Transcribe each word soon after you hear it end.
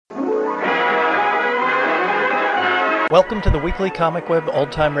Welcome to the weekly Comic Web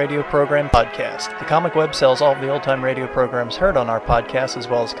Old Time Radio Program podcast. The Comic Web sells all of the old time radio programs heard on our podcast, as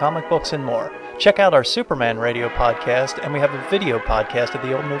well as comic books and more. Check out our Superman radio podcast, and we have a video podcast of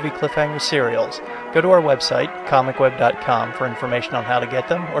the old movie Cliffhanger serials. Go to our website, comicweb.com, for information on how to get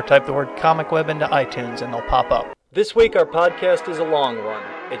them, or type the word Comic Web into iTunes and they'll pop up. This week our podcast is a long one.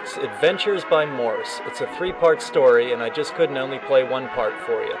 It's Adventures by Morse. It's a 3-part story, and I just couldn't only play one part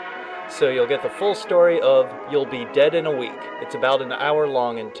for you. So you'll get the full story of You'll Be Dead in a Week. It's about an hour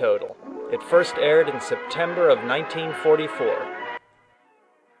long in total. It first aired in September of 1944.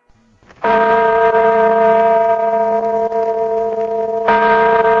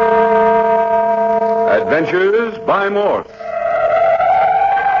 Adventures by Morse.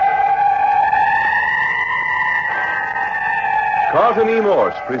 Carlton E.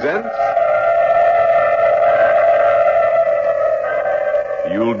 Morse presents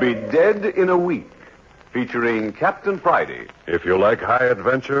You'll Be Dead in a Week, featuring Captain Friday. If you like high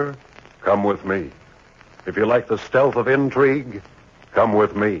adventure, come with me. If you like the stealth of intrigue, come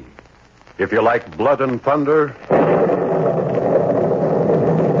with me. If you like blood and thunder,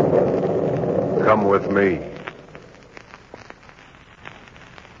 come with me.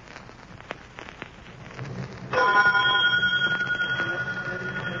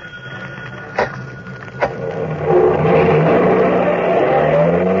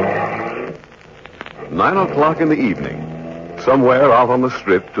 O'clock in the evening, somewhere out on the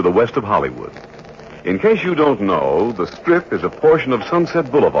Strip to the west of Hollywood. In case you don't know, the Strip is a portion of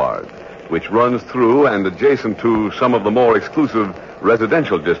Sunset Boulevard, which runs through and adjacent to some of the more exclusive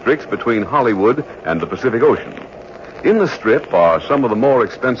residential districts between Hollywood and the Pacific Ocean. In the Strip are some of the more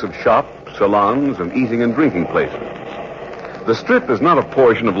expensive shops, salons, and eating and drinking places. The Strip is not a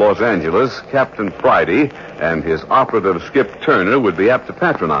portion of Los Angeles Captain Friday and his operative Skip Turner would be apt to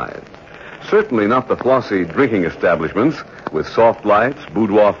patronize. Certainly not the flossy drinking establishments with soft lights,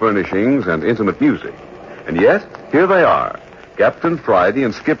 boudoir furnishings, and intimate music. And yet, here they are, Captain Friday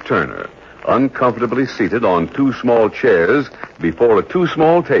and Skip Turner, uncomfortably seated on 2 small chairs before a 2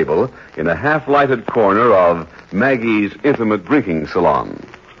 small table in a half-lighted corner of Maggie's intimate drinking salon.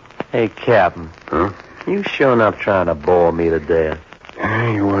 Hey, Captain. Huh? You sure not trying to bore me to death?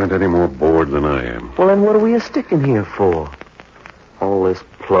 You aren't any more bored than I am. Well, then what are we sticking here for? All this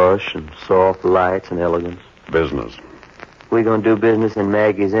plush and soft lights and elegance. Business. We gonna do business in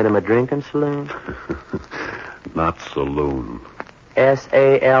Maggie's intimate drinking saloon? Not saloon.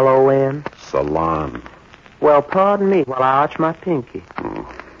 S-A-L-O-N? Salon. Well, pardon me while I arch my pinky. Oh.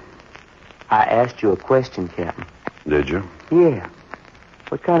 I asked you a question, Captain. Did you? Yeah.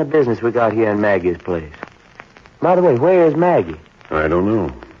 What kind of business we got here in Maggie's place? By the way, where is Maggie? I don't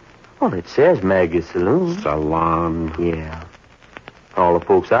know. Well, it says Maggie's saloon. Salon. Yeah. All the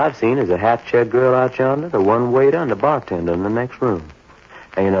folks I've seen is a hat-check girl out yonder, the one waiter, and the bartender in the next room.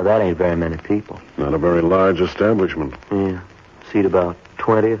 And you know, that ain't very many people. Not a very large establishment. Yeah. Seat about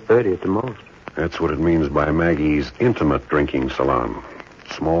 20 or 30 at the most. That's what it means by Maggie's intimate drinking salon.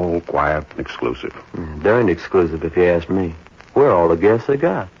 Small, quiet, exclusive. Darned exclusive, if you ask me. We're all the guests they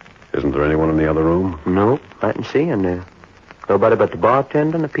got. Isn't there anyone in the other room? Nope, I can see in there. Nobody but the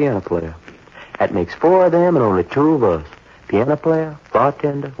bartender and the piano player. That makes 4 of them and only 2 of us. Piano player,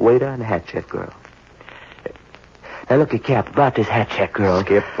 bartender, waiter, and a hat-check girl. Now, look at Cap, about this hat-check girl.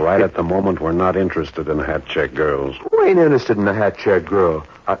 Skip, right at the moment, we're not interested in hat-check girls. Who ain't interested in a hat-check girl?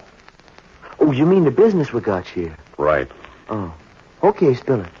 Oh, you mean the business we got here? Right. Oh. Okay,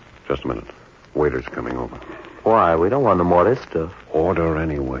 spill it. Just a minute. Waiter's coming over. Why? We don't want no more of this stuff. Order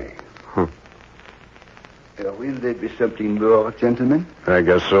anyway. Will there be something more, gentlemen? I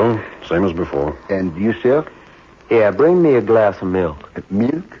guess so. Same as before. And you, sir? Yeah, bring me a glass of milk.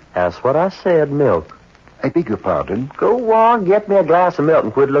 Milk? That's what I said, milk. I beg your pardon. Go on, get me a glass of milk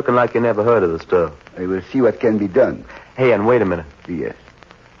and quit looking like you never heard of the stuff. I will see what can be done. Hey, and wait a minute. Yes.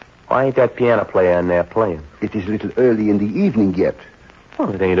 Why ain't that piano player in there playing? It is a little early in the evening yet.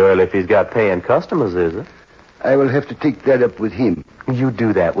 Well, it ain't early if he's got paying customers, is it? I will have to take that up with him. You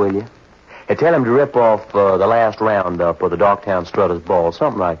do that, will you? And tell him to rip off the last roundup or the Darktown Strutters Ball,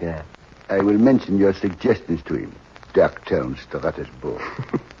 something like that. I will mention your suggestions to him. Darktown Strutters Ball.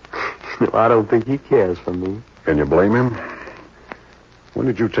 No, I don't think he cares for me. Can you blame him? When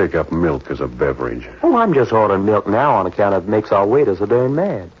did you take up milk as a beverage? Oh, I'm just ordering milk now on account of it makes our waiter so darn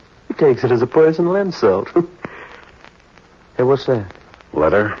mad. He takes it as a personal insult. Hey, what's that?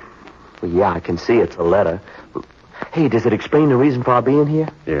 Letter? Well, yeah, I can see it's a letter. Hey, does it explain the reason for our being here?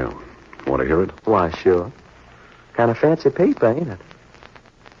 Yeah. Want to hear it? Why, sure. Kind of fancy paper, ain't it?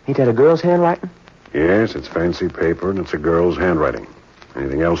 Ain't that a girl's handwriting? Yes, it's fancy paper, and it's a girl's handwriting.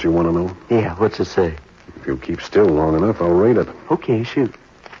 Anything else you want to know? Yeah, what's it say? If you'll keep still long enough, I'll read it. Okay, shoot.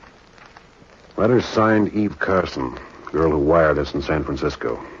 Letter signed Eve Carson, girl who wired us in San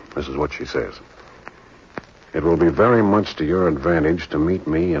Francisco. This is what she says. It will be very much to your advantage to meet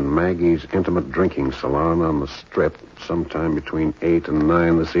me in Maggie's intimate drinking salon on the Strip sometime between 8 and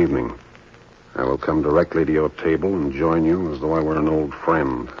 9 this evening. I will come directly to your table and join you as though I were an old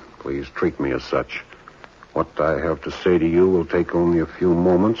friend. Please treat me as such. What I have to say to you will take only a few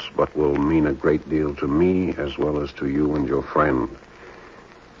moments, but will mean a great deal to me as well as to you and your friend,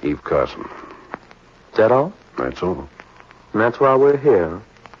 Eve Carson. Is that all? That's all. And that's why we're here, huh?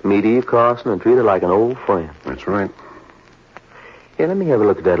 Meet Eve Carson and treat her like an old friend. That's right. Here, let me have a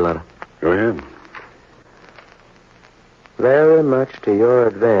look at that letter. Go ahead. Very much to your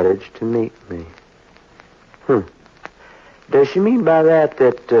advantage to meet me. Does she mean by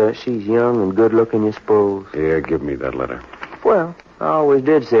that she's young and good-looking, you suppose? Yeah, give me that letter. Well, I always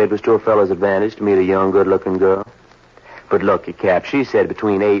did say it was to a fellow's advantage to meet a young, good-looking girl. But look, you Cap, she said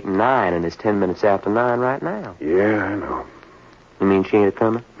between 8 and 9, and it's 10 minutes after 9 right now. Yeah, I know. You mean she ain't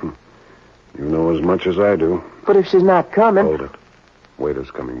a-coming? You know as much as I do. But if she's not coming... Hold it.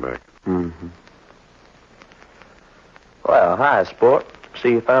 Waiter's coming back. Mm-hmm. Well, hi, sport.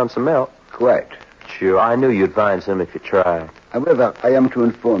 See you found some milk. Quite. Sure, I knew you'd find some if you tried. However, I am to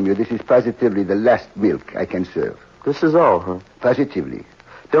inform you this is positively the last milk I can serve. This is all, huh? Positively.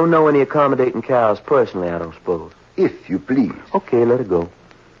 Don't know any accommodating cows personally, I don't suppose. If you please. Okay, let it go.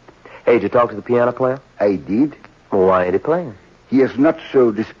 Hey, did you talk to the piano player? I did. Well, why ain't he playing? He is not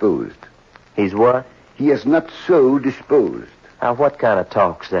so disposed. He's what? He is not so disposed. Now, what kind of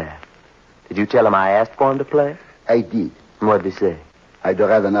talk's that? Did you tell him I asked for him to play? I did. And what'd he say? I'd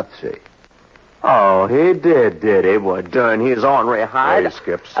rather not say. Oh, he did he? Well, darn, he's ornery hide. Hey,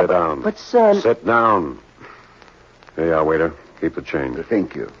 Skip, sit down. But, son... Sit down. Here you are, waiter. Keep the change.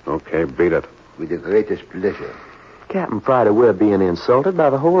 Thank you. Okay, beat it. With the greatest pleasure. Captain Friday, we're being insulted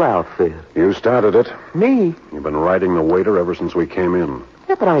by the whole outfit. You started it. Me? You've been riding the waiter ever since we came in.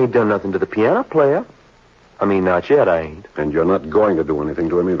 Yeah, but I ain't done nothing to the piano player. I mean, not yet, I ain't. And you're not going to do anything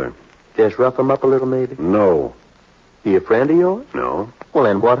to him either. Just rough him up a little, maybe? No. He a friend of yours? No. Well,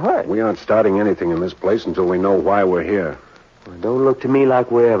 then what hurt? We aren't starting anything in this place until we know why we're here. Well, it don't look to me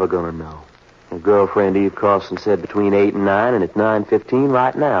like we're ever going to know. Your girlfriend Eve Carson said between 8 and 9, and it's 9:15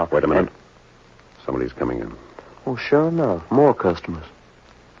 right now. Wait a minute. Somebody's coming in. Oh, sure enough. More customers.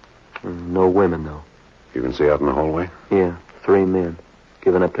 No women, though. You can see out in the hallway? Yeah, 3 men.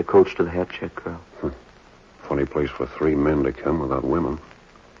 Giving up their coats to the hat check girl. Funny place for 3 men to come without women.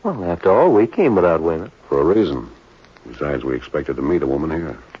 Well, after all, we came without women. For a reason. Besides, we expected to meet a woman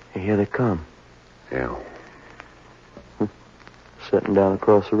here. Hey, here they come. Yeah. Sitting down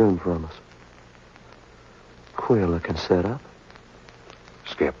across the room from us. Queer-looking setup.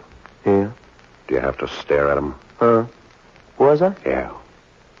 Skip, Yeah? do you have to stare at him? Huh? Was I? Yeah.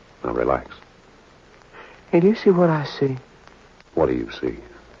 Now relax. Hey, do you see what I see? What do you see?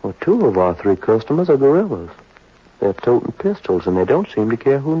 Well, 2 of our 3 customers are gorillas. They're toting pistols, and they don't seem to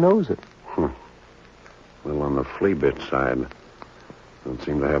care who knows it. Well, on the flea bit side, don't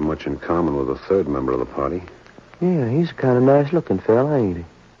seem to have much in common with the 3rd member of the party. Yeah, he's a kind of nice-looking fella, ain't he?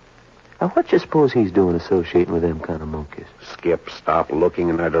 Now, what you suppose he's doing associating with them kind of monkeys? Skip, stop looking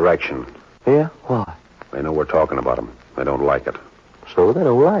in their direction. Yeah? Why? They know we're talking about them. They don't like it. So they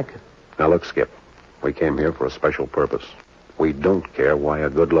don't like it. Now, look, Skip. We came here for a special purpose. We don't care why a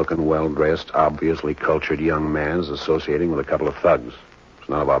good-looking, well-dressed, obviously cultured young man is associating with a couple of thugs. It's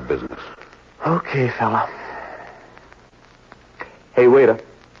none of our business. Okay, fella. Hey, waiter.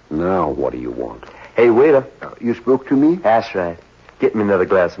 Now, what do you want? Hey, waiter. You spoke to me? That's right. Get me another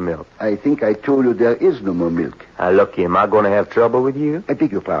glass of milk. I think I told you there is no more milk. Now, look, am I going to have trouble with you? I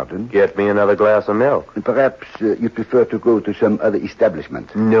beg your pardon. Get me another glass of milk. Perhaps you prefer to go to some other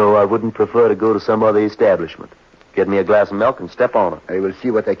establishment. No, I wouldn't prefer to go to some other establishment. Get me a glass of milk and step on it. I will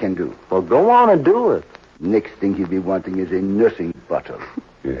see what I can do. Well, go on and do it. Next thing he'll be wanting is a nursing bottle.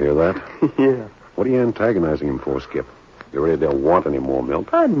 You hear that? Yeah. What are you antagonizing him for, Skip? You really don't want any more milk?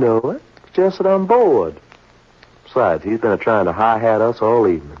 I know it. It's just that I'm bored. Besides, he's been trying to hi-hat us all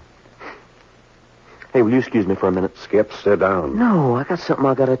evening. Hey, will you excuse me for a minute? Skip, sit down. No, I got something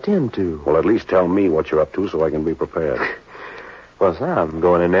I got to attend to. Well, at least tell me what you're up to so I can be prepared. Well, son, I'm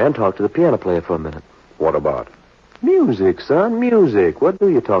going in there and talk to the piano player for a minute. What about? Music, son, music. What do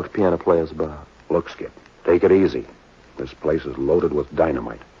you talk to piano players about? Look, Skip, take it easy. This place is loaded with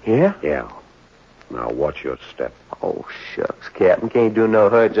dynamite. Yeah? Yeah. Now, watch your step. Oh, shucks, Captain. Can't do no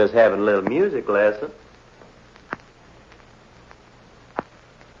hurt just having a little music lesson.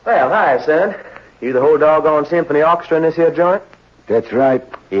 Well, hi, son. You the whole doggone symphony orchestra in this here joint? That's right.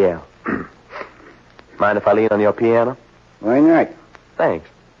 Yeah. Mind if I lean on your piano? Why not? Thanks.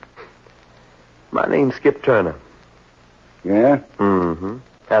 My name's Skip Turner. Yeah? Mm-hmm.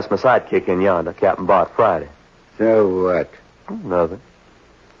 That's my sidekick in yonder, Captain Bart Friday. So what? Nothing.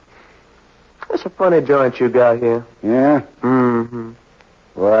 It's a funny joint you got here. Yeah? Mm-hmm.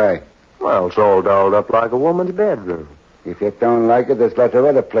 Why? Well, it's all dolled up like a woman's bedroom. If you don't like it, there's lots of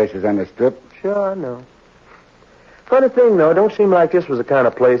other places on the strip. Sure, I know. Funny thing, though, it don't seem like this was the kind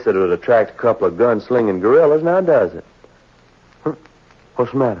of place that would attract a couple of gun-slinging gorillas, now does it?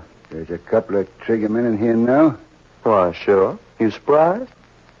 What's the matter? There's a couple of trigger men in here now. Why, sure. You surprised?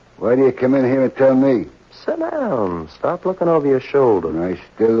 Why do you come in here and tell me? Sit down. Stop looking over your shoulder. I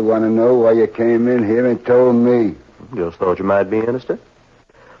still want to know why you came in here and told me. Just thought you might be interested.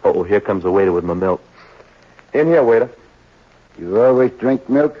 Oh, here comes the waiter with my milk. In here, waiter. You always drink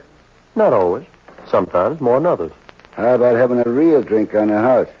milk? Not always. Sometimes more than others. How about having a real drink on the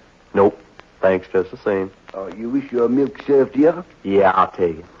house? Nope. Thanks just the same. Oh, you wish your milk served here? Yeah, I'll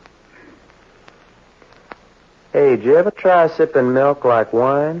take it. Hey, did you ever try sipping milk like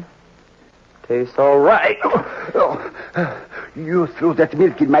wine? Tastes all right. You threw that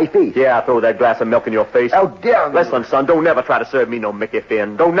milk in my face. Yeah, I throw that glass of milk in your face. How dare you? Listen, son, don't never try to serve me no Mickey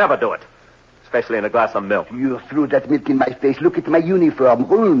Finn. Don't never do it. Especially in a glass of milk. You threw that milk in my face. Look at my uniform.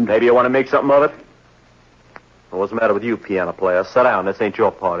 Ruined. Maybe you want to make something of it? Well, what's the matter with you, piano player? Sit down. This ain't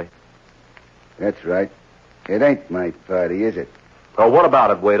your party. That's right. It ain't my party, is it? Oh, what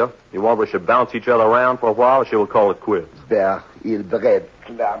about it, waiter? You want we should bounce each other around for a while, or should we call it quits? Ber, il bread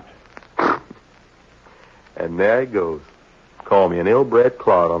clout. And there he goes. Call me an ill-bred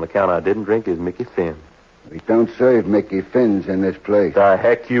clod on account I didn't drink his Mickey Finn. We don't serve Mickey Finns in this place. The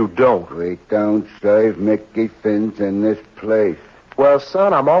heck you don't. We don't serve Mickey Finns in this place. Well,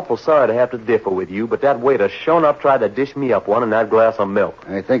 son, I'm awful sorry to have to differ with you, but that waiter shown up tried to dish me up one in that glass of milk.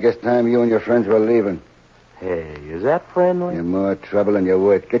 I think it's time you and your friends were leaving. Hey, is that friendly? You're more trouble than you're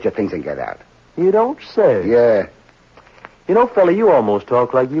worth. Get your things and get out. You don't say. Yeah, You know, fella, you almost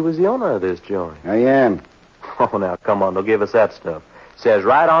talk like you was the owner of this joint. I am. Oh, now, come on, don't give us that stuff. Says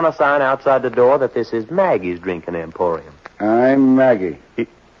right on a sign outside the door that this is Maggie's Drinking Emporium. I'm Maggie.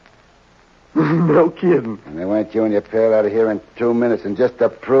 No kidding. And I want you and your pal out of here in 2 minutes. And just to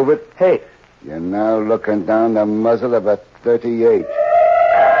prove it, Hey, you're now looking down the muzzle of a 38.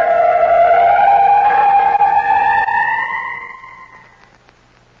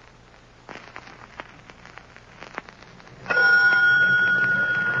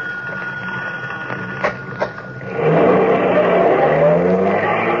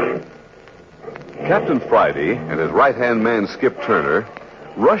 Captain Friday and his right-hand man, Skip Turner,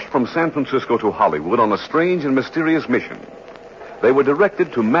 rushed from San Francisco to Hollywood on a strange and mysterious mission. They were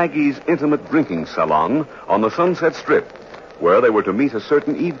directed to Maggie's intimate drinking salon on the Sunset Strip, where they were to meet a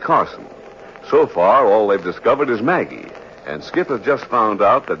certain Eve Carson. So far, all they've discovered is Maggie, and Skip has just found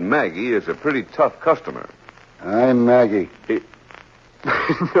out that Maggie is a pretty tough customer. I'm Maggie.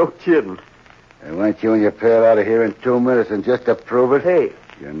 no kidding. I want you and your pal out of here in 2 minutes. And just to prove it, Hey,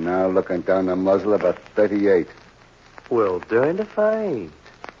 you're now looking down the muzzle of a 38. well, darned if I ain't.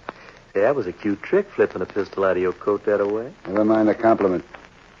 Yeah, that was a cute trick, flipping a pistol out of your coat that way. Never mind the compliment.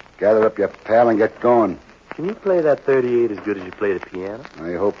 Gather up your pal and get going. Can you play that 38 as good as you play the piano?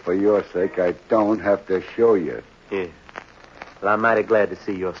 I hope for your sake I don't have to show you. Yeah. Well, I'm mighty glad to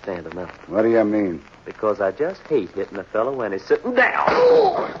see you're standing up. What do you mean? Because I just hate hitting a fellow when he's sitting down.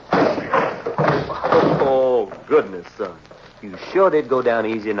 Oh, goodness, son. You sure did go down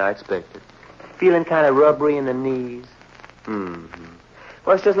easier than I expected. Feeling kind of rubbery in the knees. Mm-hmm.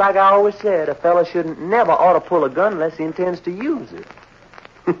 Well, it's just like I always said. A fella shouldn't never ought to pull a gun unless he intends to use it.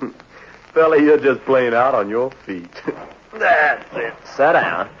 Fella, you're just playing out on your feet. That's it. Sit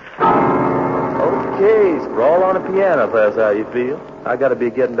down. Okay, sprawl on the piano if that's how you feel. I got to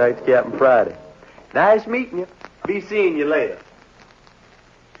be getting back to Captain Friday. Nice meeting you. Be seeing you later.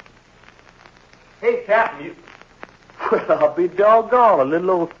 Hey, Captain, you... Well, I'll be doggone, a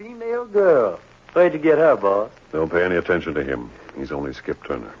little old female girl. Where'd you get her, boss? Don't pay any attention to him. He's only Skip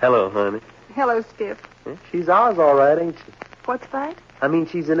Turner. Hello, honey. Hello, Skip. Yeah, she's ours, all right, ain't she? What's that? I mean,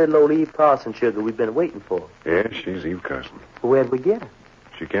 she's the little old Eve Carson sugar we've been waiting for. Yes, she's Eve Carson. Where'd we get her?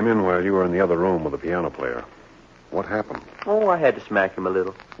 She came in while you were in the other room with the piano player. What happened? Oh, I had to smack him a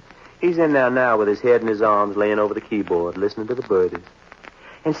little. He's in there now with his head in his arms, laying over the keyboard, listening to the birdies.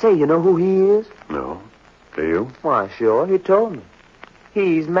 And say, you know who he is? No. Do you? Why, sure, he told me.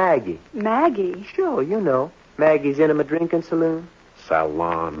 He's Maggie. Maggie? Sure, you know. Maggie's Intimate Drinking Saloon.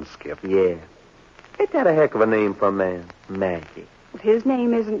 Salon, Skip. Yeah. Ain't that a heck of a name for a man? Maggie. His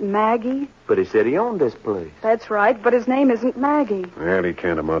name isn't Maggie. But he said he owned this place. That's right, but his name isn't Maggie. Well, he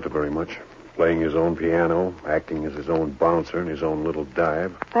can't amount to very much. Playing his own piano, acting as his own bouncer in his own little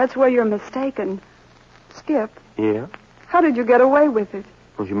dive. That's where you're mistaken. Skip, Yeah? how did you get away with it?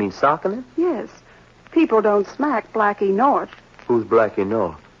 What, you mean socking him? Yes. People don't smack Blackie North, Who's Blackie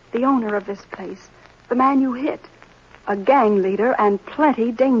North? the owner of this place. The man you hit. A gang leader and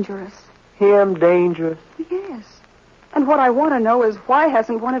plenty dangerous. Him dangerous? Yes. And what I want to know is why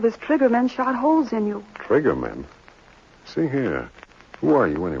hasn't one of his triggermen shot holes in you? Triggermen? See here. Who are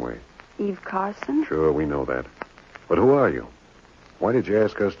you, anyway? Eve Carson? Sure, we know that. But who are you? Why did you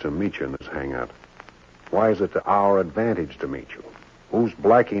ask us to meet you in this hangout? Why is it to our advantage to meet you? Who's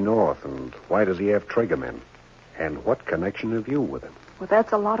Blackie North, and why does he have triggermen? And what connection have you with him? Well,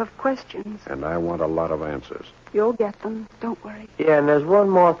 that's a lot of questions. And I want a lot of answers. You'll get them. Don't worry. Yeah, and there's one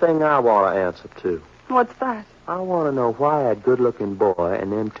more thing I want to answer to. What's that? I want to know why that good-looking boy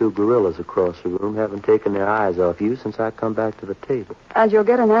and them two gorillas across the room haven't taken their eyes off you since I come back to the table. And you'll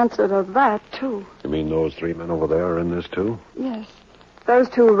get an answer to that, too. You mean those three men over there are in this, too? Yes. Those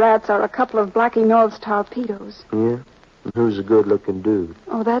two rats are a couple of Blackie North's torpedoes. Yeah? And who's the good-looking dude?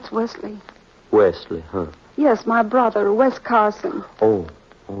 Oh, that's Wesley. Wesley, huh? Yes, my brother, Wes Carson. Oh,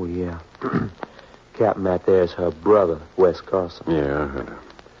 yeah. Captain, that there's her brother, Wes Carson. Yeah, I heard her.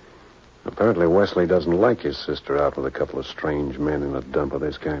 Apparently Wesley doesn't like his sister out with a couple of strange men in a dump of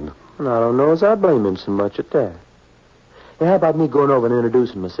this kind. And I don't know as I blame him so much at that. Hey, how about me going over and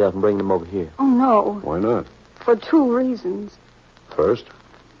introducing myself and bringing them over here? Oh, no. Why not? For two reasons. First,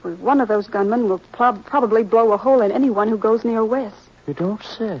 Well, one of those gunmen will probably blow a hole in anyone who goes near Wes. You don't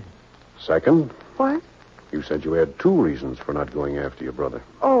say. second, What? you said you had two reasons for not going after your brother.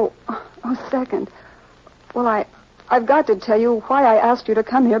 Oh, second. Well, I've got to tell you why I asked you to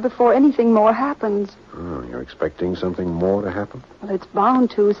come here before anything more happens. Oh, you're expecting something more to happen? Well, it's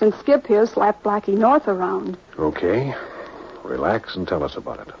bound to, since Skip here slapped Blackie North around. Okay. Relax and tell us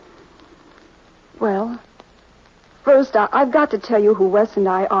about it. Well, first, I've got to tell you who Wes and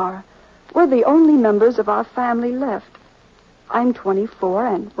I are. We're the only members of our family left. I'm 24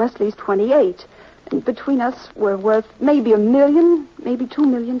 and Wesley's 28. And between us, we're worth maybe $1 million, maybe $2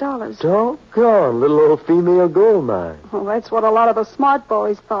 million. Doggone, little old female gold mine. Well, that's what a lot of the smart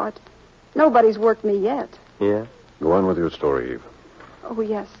boys thought. Nobody's worked me yet. Yeah? Go on with your story, Eve. Oh,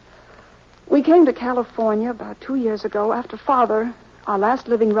 yes. We came to California about 2 years ago after Father, our last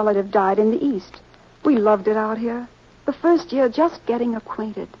living relative, died in the East. We loved it out here. The first year, just getting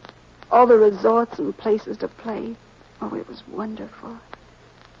acquainted. All the resorts and places to play. Oh, it was wonderful.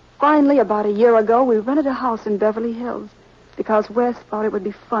 Finally, about a year ago, we rented a house in Beverly Hills because Wes thought it would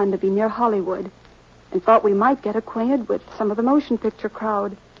be fun to be near Hollywood and thought we might get acquainted with some of the motion picture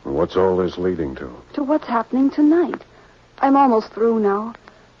crowd. And what's all this leading to? To what's happening tonight. I'm almost through now.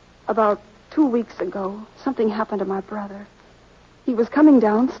 About 2 weeks ago, something happened to my brother. He was coming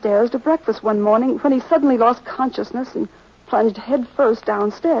downstairs to breakfast one morning when he suddenly lost consciousness and plunged head first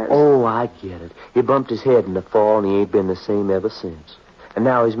downstairs. Oh, I get it. He bumped his head in the fall, and he ain't been the same ever since. And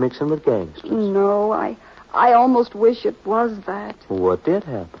now he's mixing with gangsters. No, I almost wish it was that. What did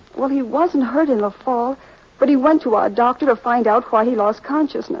happen? Well, he wasn't hurt in the fall, but he went to our doctor to find out why he lost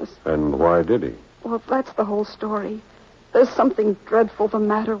consciousness. And why did he? Well, that's the whole story. There's something dreadful the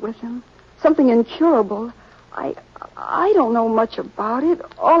matter with him. Something incurable. I don't know much about it.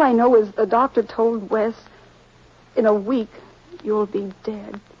 All I know is the doctor told Wes, in a week, you'll be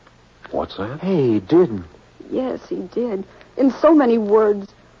dead. What's that? Hey, he didn't. Yes, he did. In so many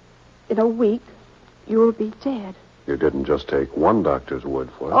words, in a week, you'll be dead. You didn't just take one doctor's word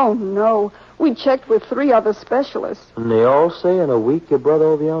for it. Oh, no. We checked with 3 other specialists. And they all say in a week your brother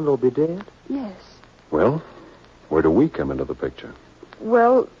over yonder will be dead? Yes. Well, where do we come into the picture?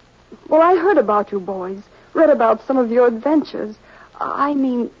 Well, I heard about you boys. Read about some of your adventures. I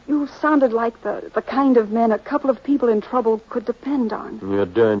mean, you sounded like the kind of men a couple of people in trouble could depend on. You're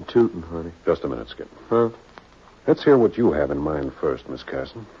darn tootin', honey. Just a minute, Skip. Huh? Let's hear what you have in mind first, Miss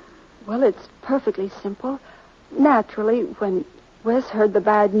Carson. Well, it's perfectly simple. Naturally, when Wes heard the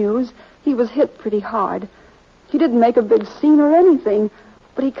bad news, he was hit pretty hard. He didn't make a big scene or anything,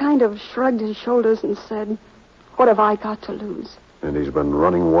 but he kind of shrugged his shoulders and said, what have I got to lose? And he's been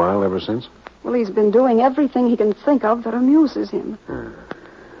running wild ever since? Well, he's been doing everything he can think of that amuses him.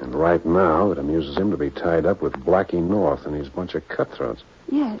 And right now, it amuses him to be tied up with Blackie North and his bunch of cutthroats.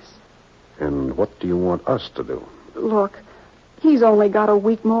 Yes. And what do you want us to do? Look, he's only got a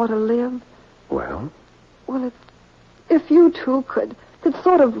week more to live. Well? Well, if you two could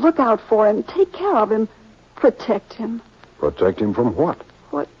sort of look out for him, take care of him, protect him. Protect him from what?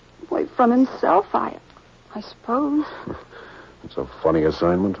 Why, from himself, I suppose. It's a funny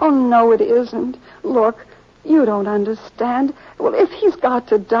assignment. Oh, no, it isn't. Look, You don't understand. Well, if he's got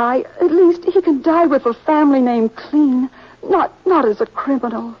to die, at least he can die with a family name clean, not as a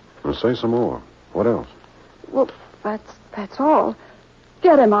criminal. Well, say some more. What else? Well, that's all.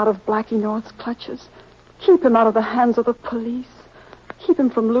 Get him out of Blackie North's clutches. Keep him out of the hands of the police. Keep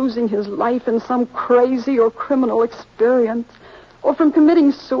him from losing his life in some crazy or criminal experience, or from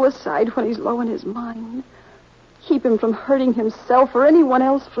committing suicide when he's low in his mind. Keep him from hurting himself or anyone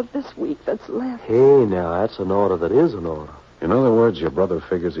else for this week that's left. Hey, now, that's an order that is an order. In other words, your brother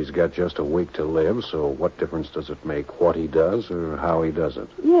figures he's got just a week to live, so what difference does it make what he does or how he does it?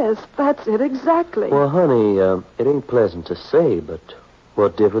 Yes, that's it, exactly. Well, honey, it ain't pleasant to say, but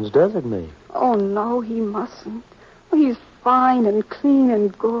what difference does it make? Oh, no, he mustn't. He's fine and clean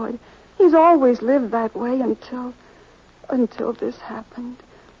and good. He's always lived that way until this happened.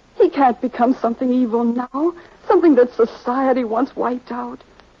 He can't become something evil now, something that society once wiped out,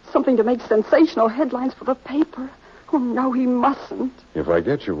 something to make sensational headlines for the paper. Oh, no, he mustn't. If I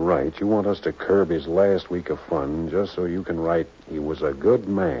get you right, you want us to curb his last week of fun just so you can write, "He was a good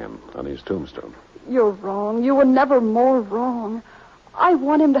man" on his tombstone. You're wrong. You were never more wrong. I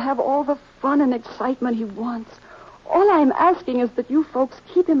want him to have all the fun and excitement he wants. All I'm asking is that you folks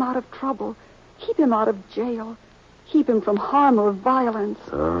keep him out of trouble. Keep him out of jail. Keep him from harm or violence.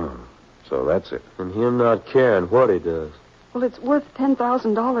 Ah, so that's it. And him not caring what he does. Well, it's worth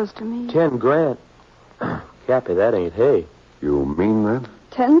 $10,000 to me. 10 grand? Cappy, that ain't hay. You mean that?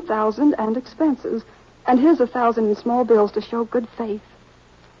 10,000 and expenses. And here's 1,000 in small bills to show good faith.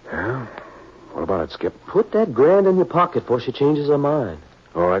 Yeah? What about it, Skip? Put that grand in your pocket before she changes her mind.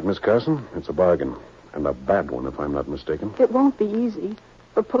 All right, Miss Carson. It's a bargain. And a bad one, if I'm not mistaken. It won't be easy.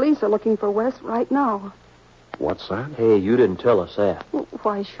 The police are looking for Wes right now. What's that? Hey, you didn't tell us that. Well,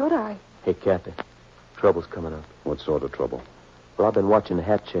 why should I? Hey, Cappy, trouble's coming up. What sort of trouble? Well, I've been watching the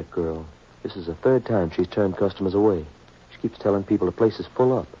hat check girl. This is the third time she's turned customers away. She keeps telling people the place is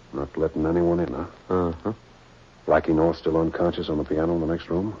full up. Not letting anyone in, huh? Uh-huh. Blackie North still unconscious on the piano in the next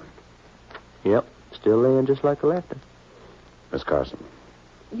room? Yep, still laying just like a lefty. Miss Carson,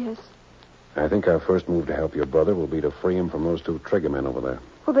 Yes. I think our first move to help your brother will be to free him from those two triggermen over there.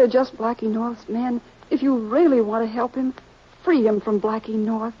 Well, they're just Blackie North's men. If you really want to help him, free him from Blackie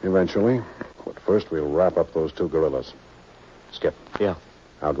North. Eventually. But first we'll wrap up those two gorillas. Skip. Yeah.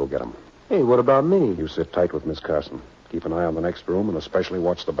 I'll go get them. Hey, what about me? You sit tight with Miss Carson. Keep an eye on the next room and especially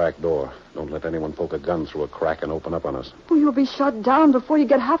watch the back door. Don't let anyone poke a gun through a crack and open up on us. Oh, you'll be shut down before you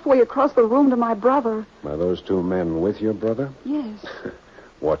get halfway across the room to my brother. Are those two men with your brother? Yes.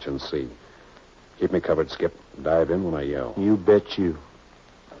 Watch and see. Keep me covered, Skip. Dive in when I yell. You bet you.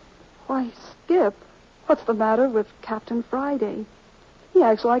 Why, Skip, what's the matter with Captain Friday? He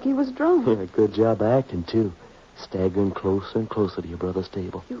acts like he was drunk. Yeah, good job acting, too. Staggering closer and closer to your brother's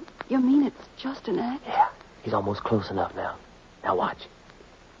table. You mean it's just an act? Yeah, he's almost close enough now. Now watch.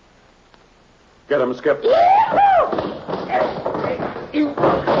 Get him, Skip.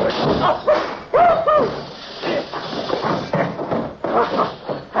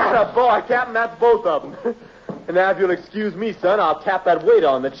 Boy, Captain, that's both of them. And now, if you'll excuse me, son, I'll tap that waiter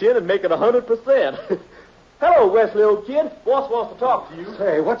on the chin and make it 100%. Hello, Wesley, old kid. Boss wants to talk to you.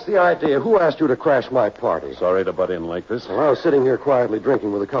 Hey, what's the idea? Who asked you to crash my party? Sorry to butt in like this. Well, I was sitting here quietly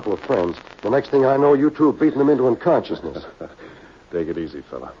drinking with a couple of friends. The next thing I know, you two have beaten them into unconsciousness. Take it easy,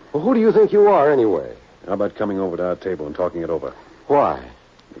 fella. Well, who do you think you are, anyway? How about coming over to our table and talking it over? Why?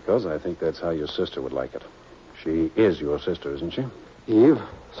 Because I think that's how your sister would like it. She is your sister, isn't she? Eve?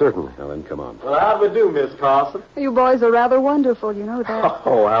 Certainly. Now then, come on. Well, how do we do, Miss Carson? You boys are rather wonderful, you know that.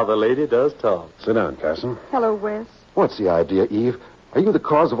 Oh, how the lady does talk. Sit down, Carson. Hello, Wes. What's the idea, Eve? Are you the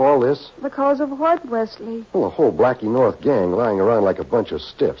cause of all this? The cause of what, Wesley? Well, a whole Blackie North gang lying around like a bunch of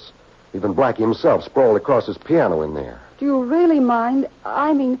stiffs. Even Blackie himself sprawled across his piano in there. Do you really mind?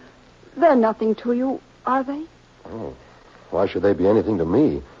 I mean, they're nothing to you, are they? Oh, why should they be anything to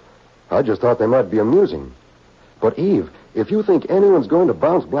me? I just thought they might be amusing. But, Eve, if you think anyone's going to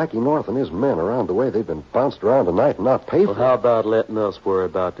bounce Blackie North and his men around the way they've been bounced around tonight and not pay for Well, how about letting us worry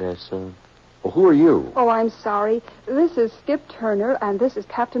about that, son? Well, who are you? Oh, I'm sorry. This is Skip Turner, and this is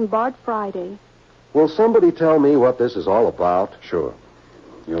Captain Bart Friday. Will somebody tell me what this is all about? Sure.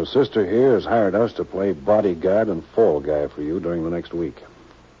 Your sister here has hired us to play bodyguard and fall guy for you during the next week.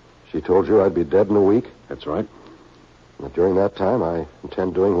 She told you I'd be dead in a week? That's right. And during that time, I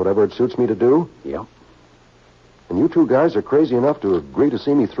intend doing whatever it suits me to do? Yeah. And you two guys are crazy enough to agree to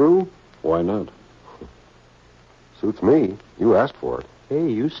see me through? Why not? Suits me. You asked for it. Hey,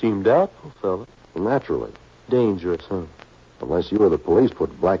 you seem doubtful, fella. Well, naturally. Dangerous, huh? Unless you or the police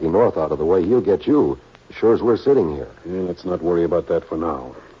put Blackie North out of the way, he'll get you. As sure as we're sitting here. Yeah, let's not worry about that for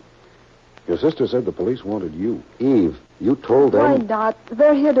now. Your sister said the police wanted you. Eve, you told them... Why not?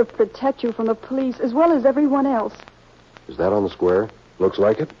 They're here to protect you from the police as well as everyone else. Is that on the square? Looks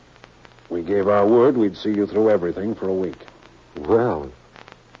like it. We gave our word we'd see you through everything for a week. Well,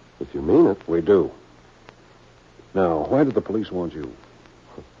 if you mean it. We do. Now, why did the police want you?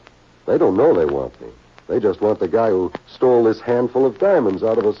 They don't know they want me. They just want the guy who stole this handful of diamonds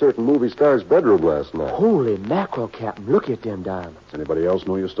out of a certain movie star's bedroom last night. Holy mackerel, Captain. Look at them diamonds. Anybody else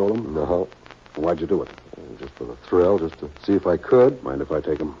know you stole them? No. Why'd you do it? Just for the thrill, just to see if I could. Mind if I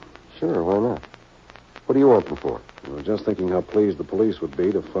take them? Sure, why not? What do you want them for? I was just thinking how pleased the police would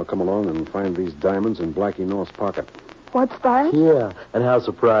be to come along and find these diamonds in Blackie North's pocket. What's that? Yeah, and how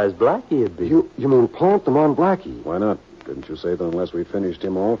surprised Blackie'd be. You mean plant them on Blackie? Why not? Didn't you say that unless we finished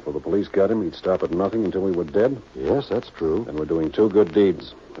him off or the police got him, he'd stop at nothing until we were dead? Yes, that's true. Then we're doing two good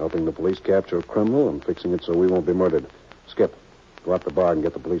deeds. Helping the police capture a criminal and fixing it so we won't be murdered. Skip, go out the bar and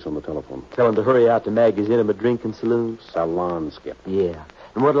get the police on the telephone. Tell them to hurry out to Maggie's intimate drinking saloon. Salon, Skip. Yeah.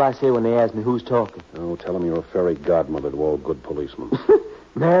 And what'll I say when they ask me who's talking? Oh, tell them you're a fairy godmother to all good policemen.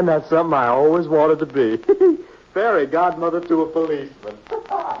 Man, that's something I always wanted to be. Fairy godmother to a policeman.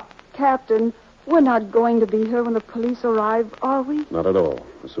 Captain, we're not going to be here when the police arrive, are we? Not at all.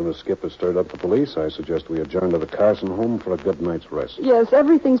 As soon as Skip has stirred up the police, I suggest we adjourn to the Carson home for a good night's rest. Yes,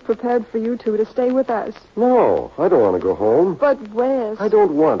 everything's prepared for you two to stay with us. No, I don't want to go home. But Wes... I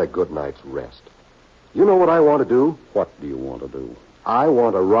don't want a good night's rest. You know what I want to do? What do you want to do? I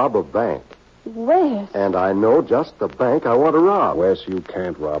want to rob a bank. Wes... And I know just the bank I want to rob. Wes, you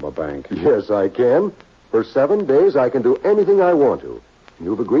can't rob a bank. Yes, I can. For 7 days, I can do anything I want to.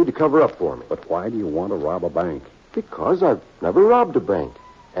 You've agreed to cover up for me. But why do you want to rob a bank? Because I've never robbed a bank.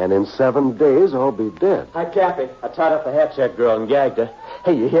 And in 7 days, I'll be dead. Hi, Cappy. I tied up the hat check girl and gagged her.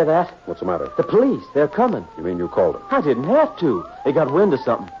 Hey, you hear that? What's the matter? The police. They're coming. You mean you called her? I didn't have to. They got wind of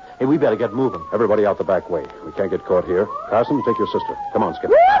something. Hey, we better get moving. Everybody out the back way. We can't get caught here. Carson, take your sister. Come on,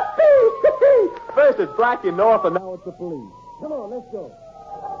 Skip. First it's Blackie North, and now it's the police. Come on, let's go.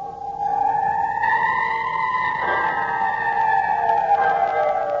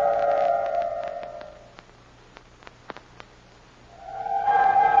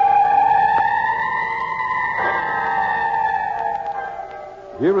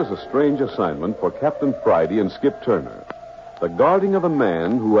 Here is a strange assignment for Captain Friday and Skip Turner. The guarding of a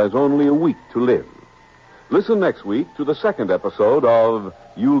man who has only a week to live. Listen next week to the second episode of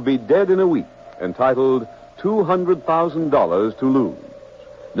You'll Be Dead in a Week, entitled $200,000 to Lose.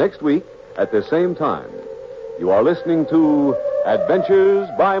 Next week, at the same time, you are listening to Adventures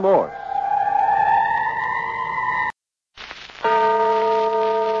by Morse.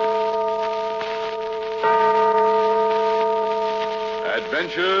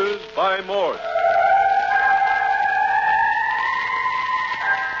 Adventures by Morse.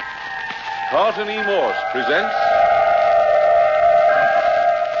 Carlton E. Morse presents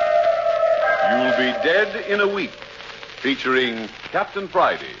You'll Be Dead in a Week, featuring Captain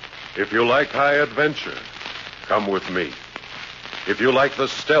Friday. If you like high adventure, come with me. If you like the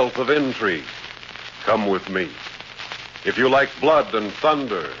stealth of intrigue, come with me. If you like blood and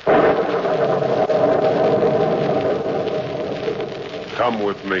thunder, come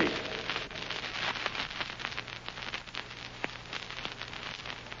with me.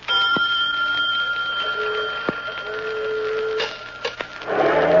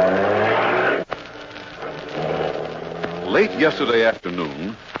 Late yesterday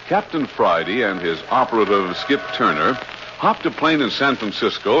afternoon, Captain Friday and his operative Skip Turner hopped a plane in San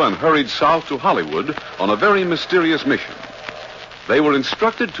Francisco and hurried south to Hollywood on a very mysterious mission. They were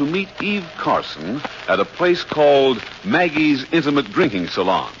instructed to meet Eve Carson at a place called Maggie's Intimate Drinking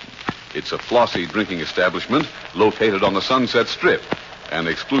Salon. It's a flossy drinking establishment located on the Sunset Strip, an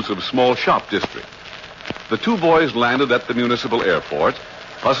exclusive small shop district. The two boys landed at the municipal airport,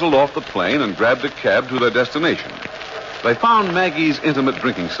 hustled off the plane, and grabbed a cab to their destination. They found Maggie's Intimate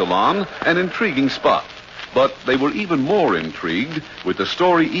Drinking Salon an intriguing spot, but they were even more intrigued with the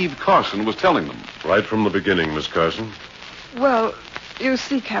story Eve Carson was telling them. Right from the beginning, Miss Carson. Well, you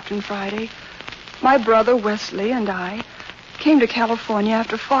see, Captain Friday, my brother Wesley and I came to California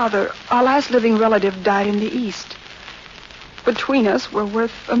after Father, our last living relative, died in the East. Between us, we're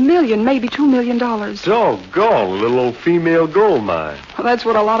worth $1 million, maybe $2 million. Doggone, a little old female gold mine. Well, that's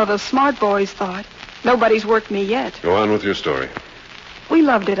what a lot of the smart boys thought. Nobody's worked me yet. Go on with your story. We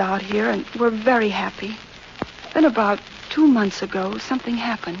loved it out here, and we're very happy. Then about 2 months ago, something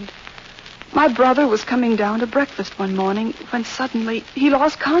happened. My brother was coming down to breakfast one morning when suddenly he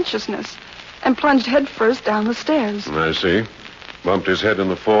lost consciousness and plunged headfirst down the stairs. I see. Bumped his head in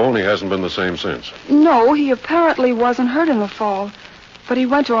the fall, and he hasn't been the same since. No, he apparently wasn't hurt in the fall. But he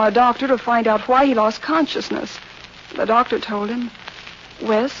went to our doctor to find out why he lost consciousness. The doctor told him,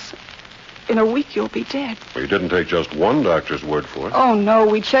 Wes, in a week you'll be dead. Well, you didn't take just one doctor's word for it. Oh, no,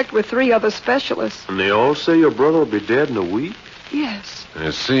 we checked with 3 other specialists. And they all say your brother will be dead in a week? Yes. I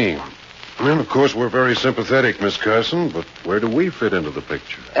see. Well, of course, we're very sympathetic, Miss Carson, but where do we fit into the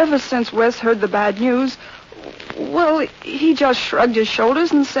picture? Ever since Wes heard the bad news, well, he just shrugged his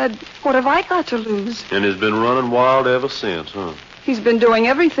shoulders and said, what have I got to lose? And has been running wild ever since, huh? He's been doing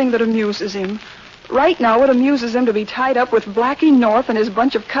everything that amuses him. Right now, it amuses him to be tied up with Blackie North and his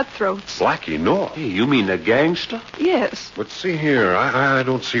bunch of cutthroats. Blackie North? Hey, you mean the gangster? Yes. But see here, I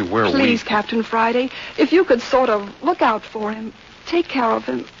don't see where Please, Captain Friday, if you could sort of look out for him, take care of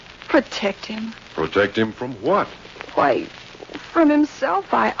him, protect him. Protect him from what? Why, from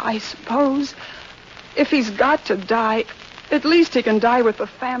himself, I suppose. If he's got to die, at least he can die with the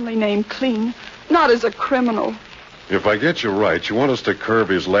family name clean, not as a criminal. If I get you right, you want us to curb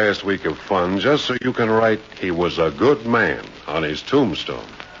his last week of fun just so you can write he was a good man on his tombstone.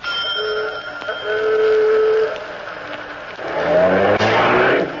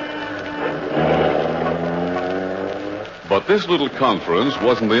 But this little conference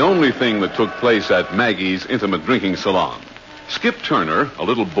wasn't the only thing that took place at Maggie's intimate drinking salon. Skip Turner, a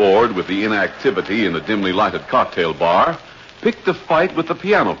little bored with the inactivity in the dimly lighted cocktail bar, picked a fight with the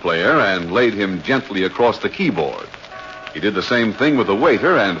piano player and laid him gently across the keyboard. He did the same thing with the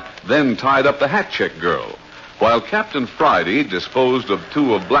waiter and then tied up the hat check girl, while Captain Friday disposed of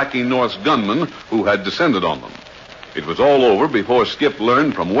 2 of Blackie North's gunmen who had descended on them. It was all over before Skip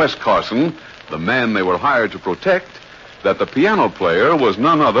learned from Wes Carson, the man they were hired to protect, that the piano player was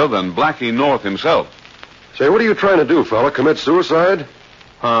none other than Blackie North himself. Say, what are you trying to do, fella? Commit suicide?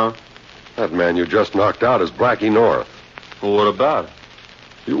 Huh? That man you just knocked out is Blackie North. Well, what about it?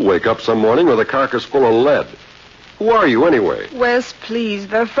 You wake up some morning with a carcass full of lead. Who are you, anyway? Wes, please,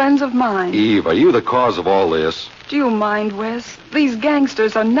 they're friends of mine. Eve, are you the cause of all this? Do you mind, Wes? These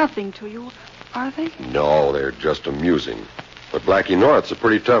gangsters are nothing to you, are they? No, they're just amusing. But Blackie North's a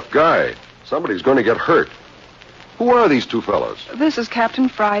pretty tough guy. Somebody's going to get hurt. Who are these 2 fellows? This is Captain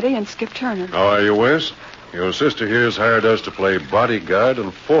Friday and Skip Turner. How are you, Wes? Your sister here's hired us to play bodyguard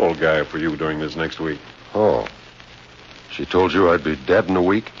and fall guy for you during this next week. Oh. She told you I'd be dead in a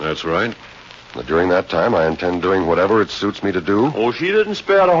week? That's right. Now, during that time, I intend doing whatever it suits me to do. Oh, she didn't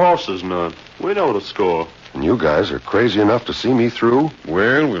spare the horses none. We know the score. And you guys are crazy enough to see me through?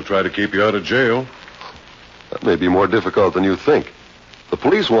 Well, we'll try to keep you out of jail. That may be more difficult than you think. The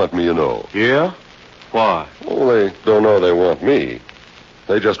police want me, you know. Yeah? Why? Well, they don't know they want me.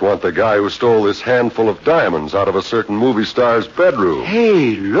 They just want the guy who stole this handful of diamonds out of a certain movie star's bedroom.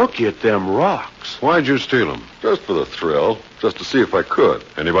 Hey, look at them rocks. Why'd you steal them? Just for the thrill. Just to see if I could.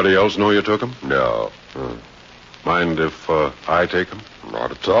 Anybody else know you took them? No. Mind if I take them?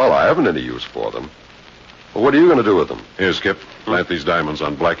 Not at all. I haven't any use for them. Well, what are you going to do with them? Here, Skip. Plant these diamonds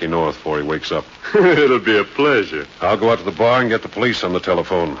on Blackie North before he wakes up. It'll be a pleasure. I'll go out to the bar and get the police on the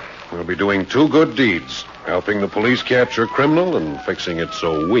telephone. We'll be doing 2 good deeds. Helping the police capture a criminal and fixing it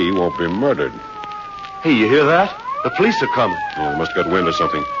so we won't be murdered. Hey, you hear that? The police are coming. Oh, they must have got wind of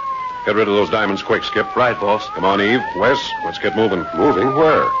something. Get rid of those diamonds quick, Skip. Right, boss. Come on, Eve. Wes, let's get moving. Moving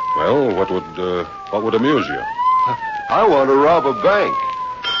where? Well, what would amuse you? I want to rob a bank.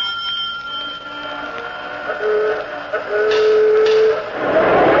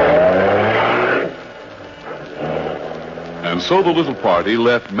 And so the little party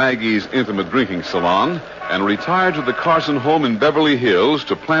left Maggie's intimate drinking salon and retired to the Carson home in Beverly Hills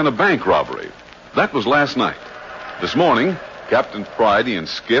to plan a bank robbery. That was last night. This morning, Captain Friday and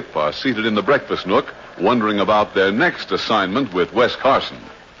Skip are seated in the breakfast nook, wondering about their next assignment with Wes Carson.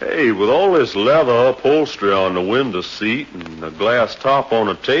 Hey, with all this leather upholstery on the window seat and a glass top on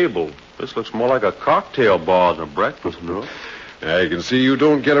the table, this looks more like a cocktail bar than a breakfast nook. I can see you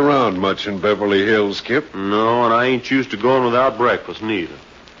don't get around much in Beverly Hills, Skip. No, and I ain't used to going without breakfast, neither.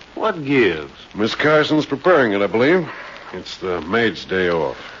 What gives? Miss Carson's preparing it, I believe. It's the maid's day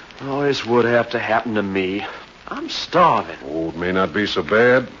off. Oh, this would have to happen to me. I'm starving. Oh, it may not be so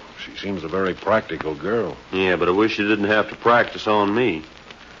bad. She seems a very practical girl. Yeah, but I wish you didn't have to practice on me.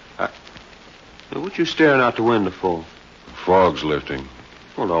 What you staring out the window for? The fog's lifting.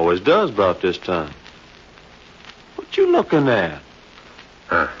 Well, it always does about this time. What you looking at?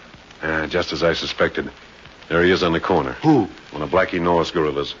 Just as I suspected. There he is on the corner. Who? One of Blackie North's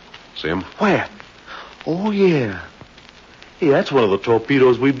guerrillas. See him? Where? Oh, yeah. Hey, that's one of the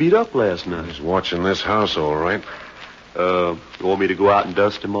torpedoes we beat up last night. He's watching this house, all right. You want me to go out and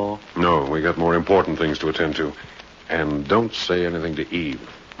dust him off? No, we got more important things to attend to. And don't say anything to Eve.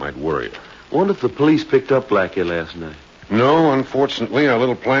 Might worry her. Wonder if the police picked up Blackie last night. No, unfortunately, our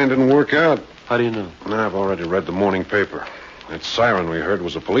little plan didn't work out. How do you know? I've already read the morning paper. That siren we heard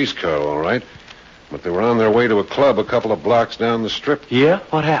was a police car, all right. But they were on their way to a club a couple of blocks down the strip. Yeah?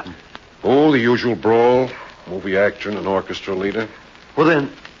 What happened? Oh, the usual brawl. Movie actor and an orchestra leader. Well,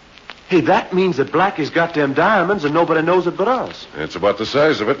 then, hey, that means that Blackie's got them diamonds and nobody knows it but us. That's about the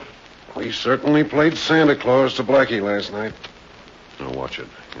size of it. We certainly played Santa Claus to Blackie last night. Now, watch it.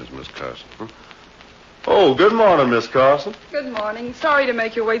 Here's Miss Carson. Oh, good morning, Miss Carson. Good morning. Sorry to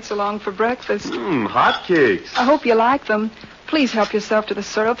make you wait so long for breakfast. Hot cakes. I hope you like them. Please help yourself to the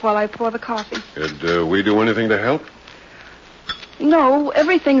syrup while I pour the coffee. Did we do anything to help? No,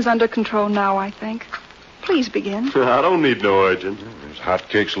 everything's under control now, I think. Please begin. I don't need no urging. These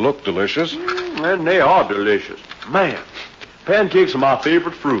hotcakes look delicious. And they are delicious. Man, pancakes are my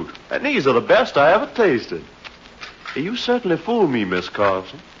favorite fruit. And these are the best I ever tasted. Hey, you certainly fooled me, Miss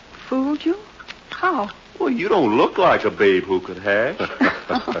Carson. Fooled you? How? Well, you don't look like a babe who could hash.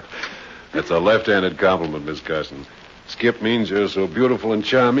 That's a left-handed compliment, Miss Carson. Skip means you're so beautiful and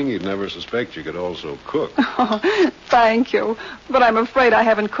charming, you'd never suspect you could also cook. Oh, thank you. But I'm afraid I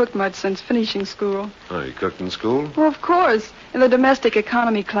haven't cooked much since finishing school. Oh, you cooked in school? Well, of course. In the domestic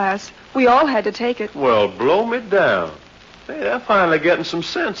economy class. We all had to take it. Well, blow me down. Hey, they're finally getting some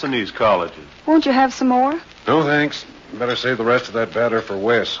sense in these colleges. Won't you have some more? No, thanks. Better save the rest of that batter for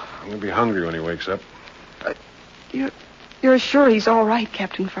Wes. He'll be hungry when he wakes up. You're sure he's all right,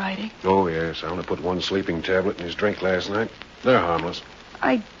 Captain Friday? Oh, yes. I only put one sleeping tablet in his drink last night. They're harmless.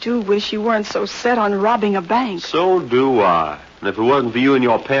 I do wish you weren't so set on robbing a bank. So do I. And if it wasn't for you and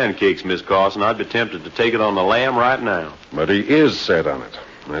your pancakes, Miss Carson, I'd be tempted to take it on the lamb right now. But he is set on it.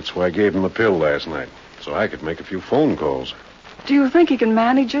 That's why I gave him a pill last night, so I could make a few phone calls. Do you think he can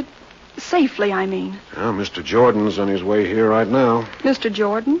manage it? Safely, I mean. Well, Mr. Jordan's on his way here right now. Mr.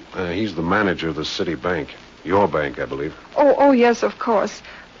 Jordan? He's the manager of the city bank. Your bank, I believe. Oh, yes, of course.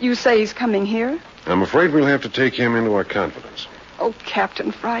 You say he's coming here? I'm afraid we'll have to take him into our confidence. Oh,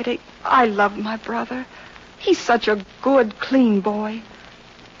 Captain Friday, I love my brother. He's such a good, clean boy.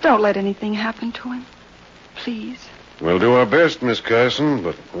 Don't let anything happen to him. Please. We'll do our best, Miss Carson,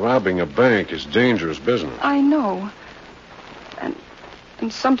 but robbing a bank is dangerous business. I know.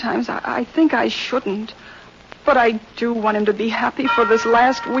 And sometimes I think I shouldn't. But I do want him to be happy for this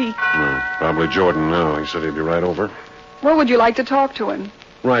last week. No, probably Jordan now. He said he'd be right over. Where would you like to talk to him?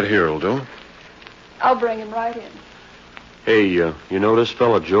 Right here will do. I'll bring him right in. Hey, you know this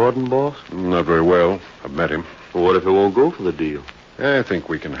fella Jordan, boss? Not very well. I've met him. Well, what if he won't go for the deal? I think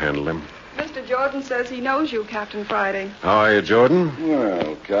we can handle him. Mr. Jordan says he knows you, Captain Friday. How are you, Jordan?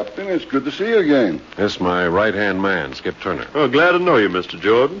 Well, Captain, it's good to see you again. This is my right-hand man, Skip Turner. Oh, glad to know you, Mr.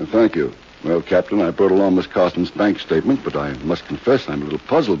 Jordan. Thank you. Well, Captain, I brought along Miss Carson's bank statement, but I must confess I'm a little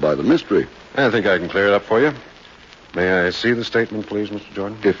puzzled by the mystery. I think I can clear it up for you. May I see the statement, please, Mr.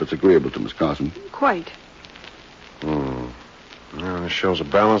 Jordan? If it's agreeable to Miss Carson. Quite. Well, this shows a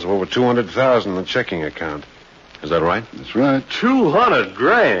balance of over $200,000 in the checking account. Is that right? That's right. 200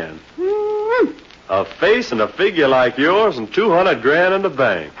 grand. A face and a figure like yours and 200 grand in the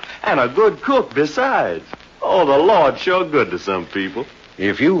bank. And a good cook besides. Oh, the Lord sure good to some people.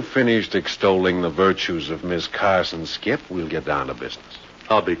 If you've finished extolling the virtues of Miss Carson, Skip, we'll get down to business.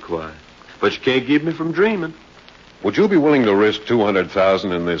 I'll be quiet. But you can't keep me from dreaming. Would you be willing to risk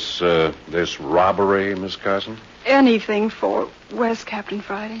 $200,000 in this robbery, Miss Carson? Anything for Wes, Captain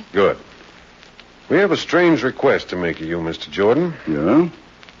Friday. Good. We have a strange request to make of you, Mr. Jordan. Yeah?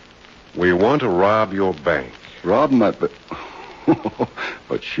 We want to rob your bank. Rob my bank?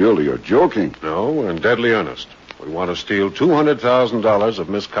 But surely you're joking. No, we're in deadly earnest. We want to steal $200,000 of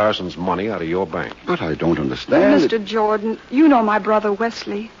Miss Carson's money out of your bank. But I don't understand. Mr. Jordan, you know my brother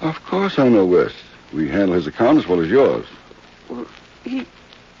Wesley. Of course I know Wes. We handle his account as well as yours. Well,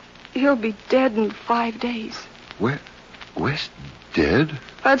 he'll be dead in 5 days. Wes dead?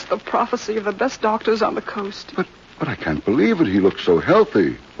 That's the prophecy of the best doctors on the coast. But I can't believe it. He looked so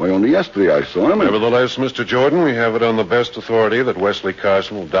healthy. Why, only yesterday I saw him. Nevertheless, Mr. Jordan, we have it on the best authority that Wesley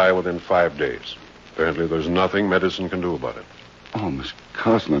Carson will die within 5 days. Apparently, there's nothing medicine can do about it. Oh, Miss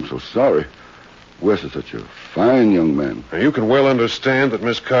Carson, I'm so sorry. Wes is such a fine young man. Now, you can well understand that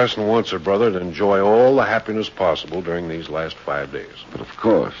Miss Carson wants her brother to enjoy all the happiness possible during these last 5 days. But of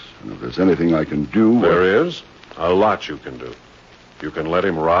course, and if there's anything I can do... There is a lot you can do. You can let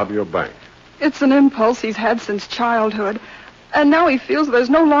him rob your bank. It's an impulse he's had since childhood. And now he feels there's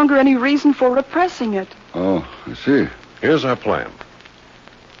no longer any reason for repressing it. Oh, I see. Here's our plan.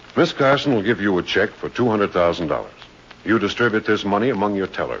 Miss Carson will give you a check for $200,000. You distribute this money among your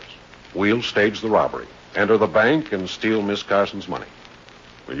tellers. We'll stage the robbery, enter the bank, and steal Miss Carson's money.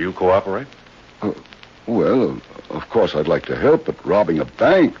 Will you cooperate? Well, of course I'd like to help, but robbing a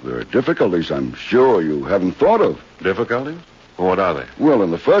bank, there are difficulties I'm sure you haven't thought of. Difficulties? What are they? Well,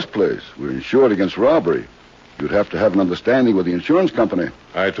 in the first place, we're insured against robbery. You'd have to have an understanding with the insurance company.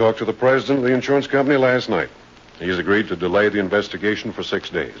 I talked to the president of the insurance company last night. He's agreed to delay the investigation for 6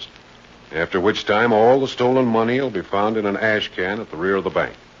 days. After which time, all the stolen money will be found in an ash can at the rear of the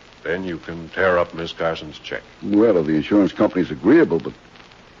bank. Then you can tear up Miss Carson's check. Well, if the insurance company's agreeable, but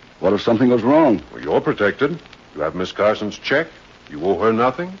what if something goes wrong? Well, you're protected. You have Miss Carson's check. You owe her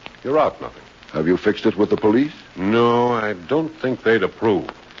nothing. You're out nothing. Have you fixed it with the police? No, I don't think they'd approve.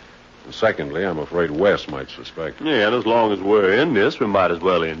 And secondly, I'm afraid Wes might suspect. Yeah, and as long as we're in this, we might as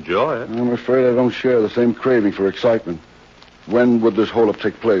well enjoy it. I'm afraid I don't share the same craving for excitement. When would this holdup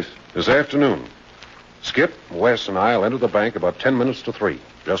take place? This afternoon. Skip, Wes, and I'll enter the bank about 10 minutes to 3,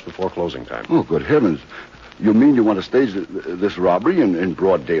 just before closing time. Oh, good heavens. You mean you want to stage this robbery in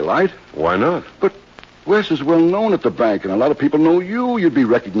broad daylight? Why not? But Wes is well known at the bank, and a lot of people know you. You'd be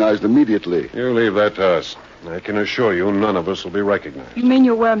recognized immediately. You leave that to us. I can assure you none of us will be recognized. You mean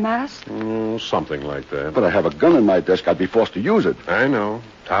you'll wear a mask? Something like that. But I have a gun in my desk. I'd be forced to use it. I know.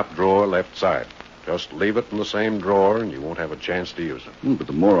 Top drawer, left side. Just leave it in the same drawer, and you won't have a chance to use it. But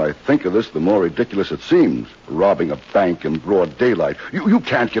the more I think of this, the more ridiculous it seems. Robbing a bank in broad daylight. You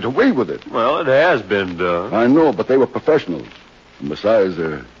can't get away with it. Well, it has been done. I know, but they were professionals. And besides,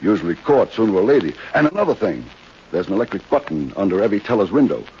 they're usually caught sooner or later. And another thing, there's an electric button under every teller's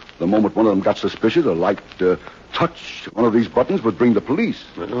window. The moment one of them got suspicious, a light touch one of these buttons would bring the police.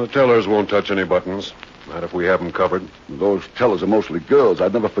 The tellers won't touch any buttons. Not if we have them covered. Those tellers are mostly girls.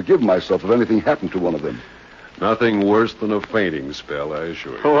 I'd never forgive myself if anything happened to one of them. Nothing worse than a fainting spell, I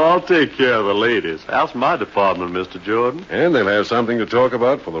assure you. Oh, I'll take care of the ladies. That's my department, Mr. Jordan. And they'll have something to talk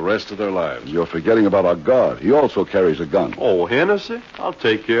about for the rest of their lives. You're forgetting about our guard. He also carries a gun. Oh, Hennessy? I'll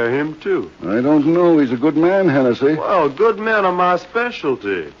take care of him, too. I don't know. He's a good man, Hennessy. Well, good men are my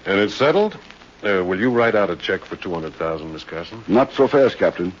specialty. And it's settled? Will you write out a check for $200,000, Miss Carson? Not so fast,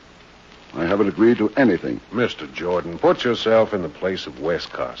 Captain. I haven't agreed to anything. Mr. Jordan, put yourself in the place of Wes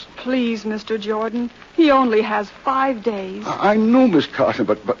Carson. Please, Mr. Jordan. He only has 5 days. I know, Miss Carson,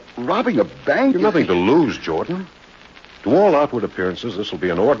 but robbing a bank... You've nothing to lose, Jordan. To all outward appearances, this will be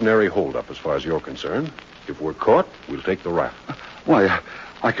an ordinary holdup as far as you're concerned. If we're caught, we'll take the rap. Why,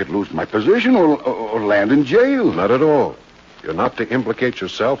 I could lose my position or land in jail. Not at all. You're not to implicate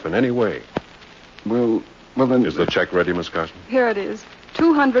yourself in any way. Well, then... Is the check ready, Miss Carson? Here it is.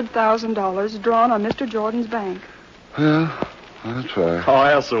 $200,000 drawn on Mr. Jordan's bank. Well, I'll try. Oh,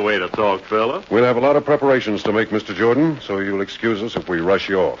 that's the way to talk, fella. We'll have a lot of preparations to make, Mr. Jordan, so you'll excuse us if we rush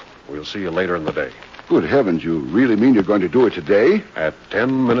you off. We'll see you later in the day. Good heavens, you really mean you're going to do it today? At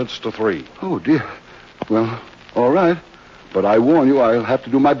 10 minutes to 3. Oh, dear. Well, all right. But I warn you, I'll have to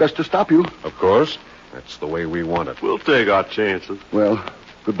do my best to stop you. Of course. That's the way we want it. We'll take our chances. Well,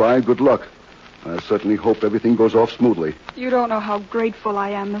 goodbye and good luck. I certainly hope everything goes off smoothly. You don't know how grateful I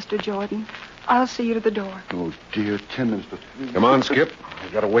am, Mr. Jordan. I'll see you to the door. Oh, dear, 10 minutes to... Come on, Skip.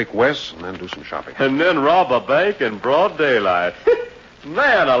 We've got to wake Wes and then do some shopping. And then rob a bank in broad daylight.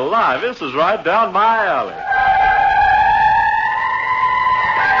 Man alive, this is right down my alley.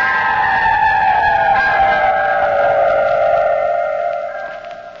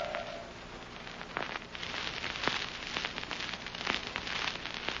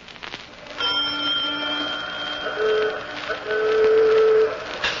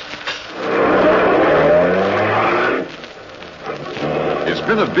 It's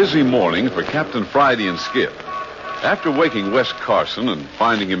been a busy morning for Captain Friday and Skip. After waking Wes Carson and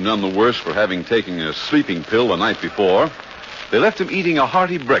finding him none the worse for having taken a sleeping pill the night before, they left him eating a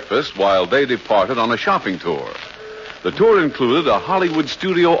hearty breakfast while they departed on a shopping tour. The tour included a Hollywood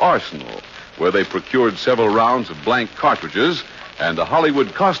studio arsenal, where they procured several rounds of blank cartridges, and a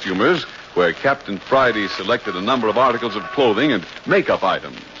Hollywood costumers, where Captain Friday selected a number of articles of clothing and makeup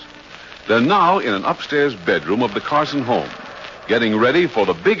items. They're now in an upstairs bedroom of the Carson home, getting ready for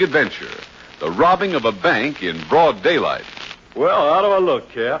the big adventure, the robbing of a bank in broad daylight. Well, how do I look,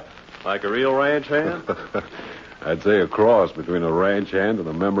 Cap? Like a real ranch hand? I'd say a cross between a ranch hand and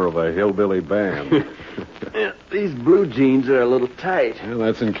a member of a hillbilly band. Yeah, these blue jeans are a little tight. Well,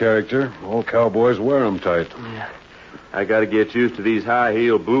 that's in character. All cowboys wear them tight. Yeah. I got to get used to these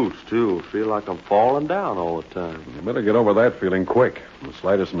high-heel boots, too. Feel like I'm falling down all the time. You better get over that feeling quick. The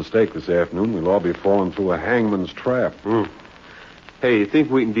slightest mistake this afternoon, we'll all be falling through a hangman's trap. Hey, you think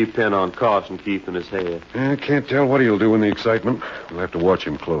we can depend on Carson keeping his head? I can't tell what he'll do in the excitement. We'll have to watch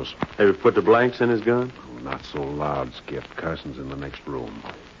him close. Have you put the blanks in his gun? Not so loud, Skip. Carson's in the next room.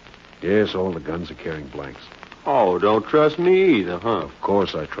 Yes, all the guns are carrying blanks. Oh, don't trust me either, huh? Of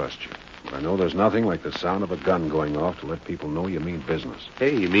course I trust you. But I know there's nothing like the sound of a gun going off to let people know you mean business.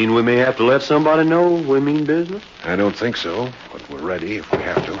 Hey, you mean we may have to let somebody know we mean business? I don't think so, but we're ready if we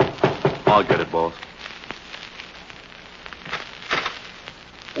have to. I'll get it, boss.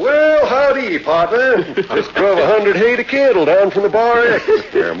 Well, howdy, partner. Just drove 100 hay to candle down from the Bar X.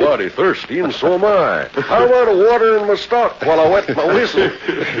 They're mighty thirsty, and so am I. How about a water in my stock while I wet my whistle?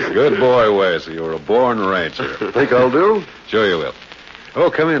 Good boy, Wes. You're a born rancher. Think I'll do? Sure you will. Oh,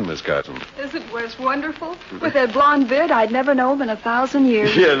 come in, Miss Carson. Isn't Wes wonderful? With that blonde beard, I'd never know him in 1,000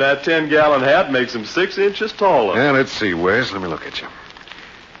 years. Yeah, that 10-gallon hat makes him 6 inches taller. Yeah, let's see, Wes. Let me look at you.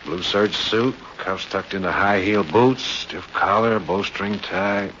 Blue serge suit, cuffs tucked into high-heel boots, stiff collar, bowstring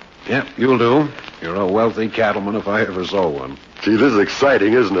tie. Yep, you'll do. You're a wealthy cattleman if I ever saw one. Gee, this is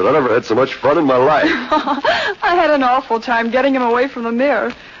exciting, isn't it? I never had so much fun in my life. I had an awful time getting him away from the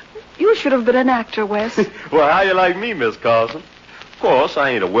mirror. You should have been an actor, Wes. Well, how you like me, Miss Carson? Of course, I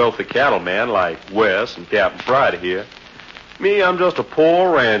ain't a wealthy cattleman like Wes and Captain Friday here. Me, I'm just a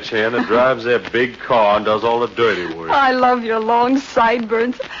poor ranch hand that drives that big car and does all the dirty work. I love your long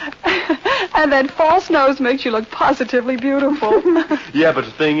sideburns. And that false nose makes you look positively beautiful. Yeah, but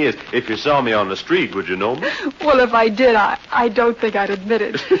the thing is, if you saw me on the street, would you know me? Well, if I did, I don't think I'd admit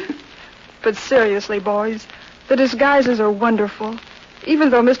it. But seriously, boys, the disguises are wonderful.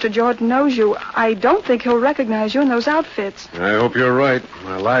 Even though Mr. Jordan knows you, I don't think he'll recognize you in those outfits. I hope you're right.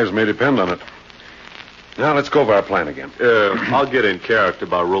 My lives may depend on it. Now, let's go over our plan again. I'll get in character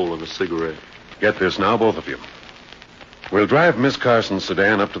by rolling a cigarette. Get this now, both of you. We'll drive Miss Carson's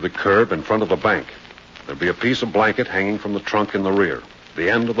sedan up to the curb in front of the bank. There'll be a piece of blanket hanging from the trunk in the rear.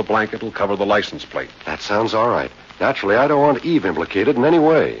 The end of the blanket will cover the license plate. That sounds all right. Naturally, I don't want Eve implicated in any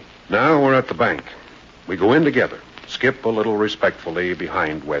way. Now we're at the bank. We go in together. Skip a little respectfully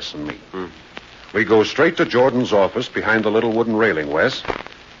behind Wes and me. We go straight to Jordan's office behind the little wooden railing, Wes.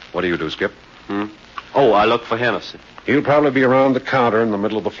 What do you do, Skip? Oh, I look for Hennessy. He'll probably be around the counter in the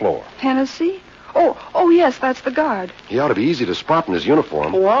middle of the floor. Hennessy? Oh, yes, that's the guard. He ought to be easy to spot in his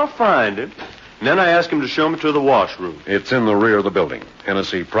uniform. Oh, I'll find him. And then I ask him to show me to the washroom. It's in the rear of the building.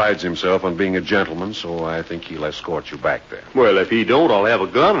 Hennessy prides himself on being a gentleman, so I think he'll escort you back there. Well, if he don't, I'll have a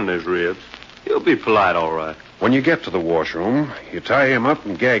gun in his ribs. He'll be polite, all right. When you get to the washroom, you tie him up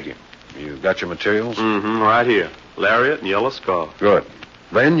and gag him. You got your materials? Right here. Lariat and yellow scarf. Good.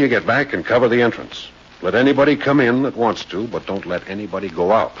 Then you get back and cover the entrance. Let anybody come in that wants to, but don't let anybody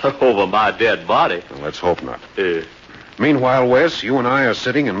go out. Over my dead body. Well, let's hope not. Meanwhile, Wes, you and I are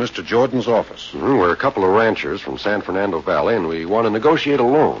sitting in Mr. Jordan's office. We're a couple of ranchers from San Fernando Valley, and we want to negotiate a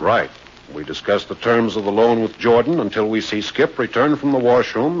loan. Right. We discuss the terms of the loan with Jordan until we see Skip return from the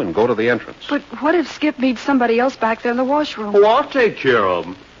washroom and go to the entrance. But what if Skip meets somebody else back there in the washroom? Oh, I'll take care of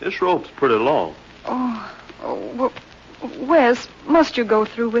him. This rope's pretty long. Well, Wes, must you go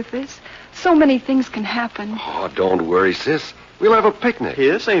through with this? So many things can happen. Oh, don't worry, sis. We'll have a picnic.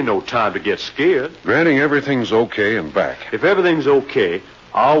 Hey, this ain't no time to get scared. Granting everything's okay and back. If everything's okay,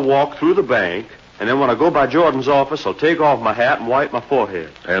 I'll walk through the bank, and then when I go by Jordan's office, I'll take off my hat and wipe my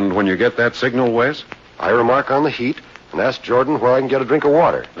forehead. And when you get that signal, Wes? I remark on the heat and ask Jordan where I can get a drink of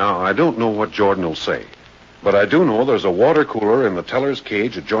water. Now, I don't know what Jordan will say, but I do know there's a water cooler in the teller's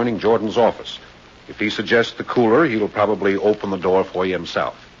cage adjoining Jordan's office. If he suggests the cooler, he'll probably open the door for you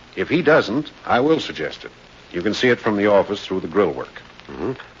himself. If he doesn't, I will suggest it. You can see it from the office through the grill work.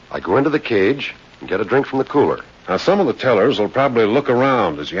 I go into the cage and get a drink from the cooler. Now, some of the tellers will probably look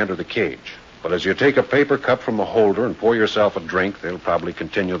around as you enter the cage. But as you take a paper cup from the holder and pour yourself a drink, they'll probably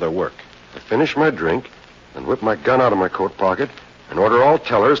continue their work. I finish my drink and whip my gun out of my coat pocket and order all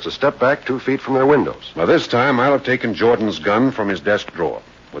tellers to step back 2 feet from their windows. Now, this time, I'll have taken Jordan's gun from his desk drawer.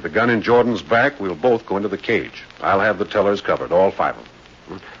 With the gun in Jordan's back, we'll both go into the cage. I'll have the tellers covered, all 5 of them.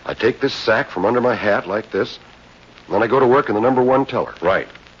 I take this sack from under my hat like this, and then I go to work in the number 1 teller. Right.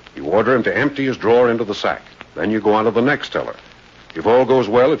 You order him to empty his drawer into the sack. Then you go on to the next teller. If all goes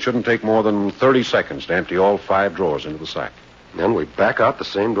well, it shouldn't take more than 30 seconds to empty all 5 drawers into the sack. Then we back out the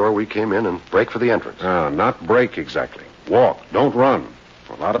same door we came in and break for the entrance. Not break exactly. Walk. Don't run.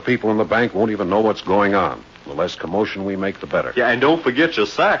 A lot of people in the bank won't even know what's going on. The less commotion we make, the better. Yeah, and don't forget your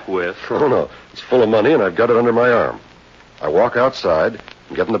sack, Wes. Oh, no. It's full of money, and I've got it under my arm. I walk outside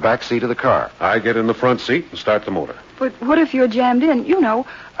and get in the back seat of the car. I get in the front seat and start the motor. But what if you're jammed in? You know,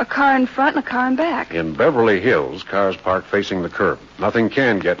 a car in front and a car in back. In Beverly Hills, cars park facing the curb. Nothing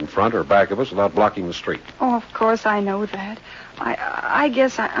can get in front or back of us without blocking the street. Oh, of course, I know that. I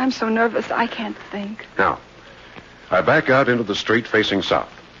guess I'm so nervous I can't think. Now, I back out into the street facing south.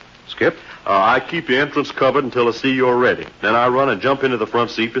 Skip? I keep the entrance covered until I see you're ready. Then I run and jump into the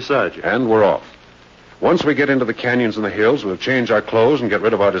front seat beside you. And we're off. Once we get into the canyons and the hills, we'll change our clothes and get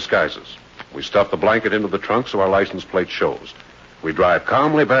rid of our disguises. We stuff the blanket into the trunk so our license plate shows. We drive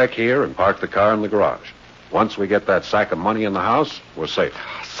calmly back here and park the car in the garage. Once we get that sack of money in the house, we're safe.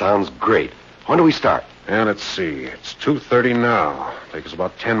 Sounds great. When do we start? And let's see. It's 2:30 now. Takes us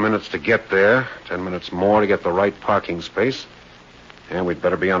about 10 minutes to get there. 10 minutes more to get the right parking space. And we'd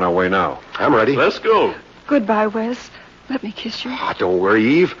better be on our way now. I'm ready. Let's go. Goodbye, Wes. Let me kiss you. Don't worry,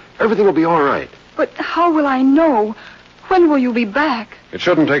 Eve. Everything will be all right. But how will I know? When will you be back? It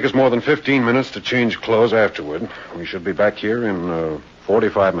shouldn't take us more than 15 minutes to change clothes afterward. We should be back here in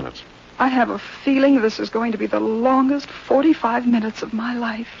 45 minutes. I have a feeling this is going to be the longest 45 minutes of my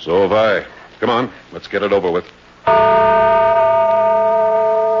life. So have I. Come on, let's get it over with.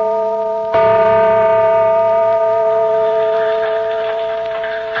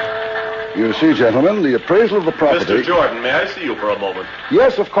 You see, gentlemen, the appraisal of the property... Mr. Jordan, may I see you for a moment?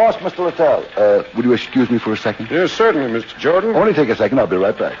 Yes, of course, Mr. Littell. Would you excuse me for a second? Yes, certainly, Mr. Jordan. Only take a second. I'll be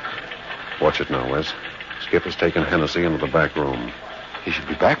right back. Watch it now, Wes. Skip has taken Hennessy into the back room. He should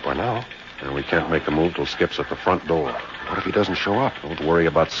be back by now. And we can't make a move till Skip's at the front door. What if he doesn't show up? Don't worry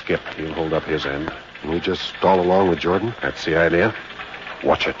about Skip. He'll hold up his end. Can we just stall along with Jordan? That's the idea.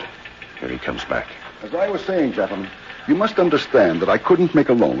 Watch it. Here he comes back. As I was saying, gentlemen, you must understand that I couldn't make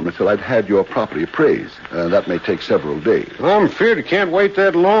a loan until I'd had your property appraised. That may take several days. I'm afraid we can't wait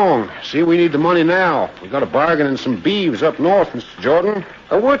that long. See, we need the money now. We got a bargain in some beeves up north, Mr. Jordan.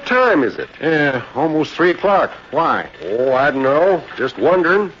 What time is it? Yeah, almost 3 o'clock. Why? Oh, I don't know. Just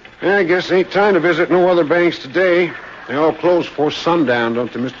wondering. Yeah, I guess ain't time to visit no other banks today. They all close before sundown,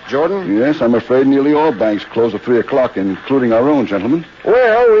 don't they, Mr. Jordan? Yes, I'm afraid nearly all banks close at 3 o'clock, including our own, gentlemen.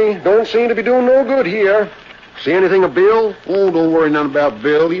 Well, we don't seem to be doing no good here. See anything of Bill? Oh, don't worry none about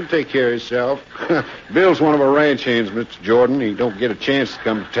Bill. You take care of yourself. Bill's one of our ranch hands, Mr. Jordan. He don't get a chance to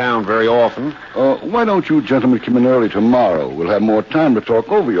come to town very often. Why don't you gentlemen come in early tomorrow? We'll have more time to talk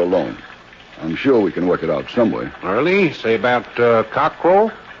over your loan. I'm sure we can work it out some way. Early? Say about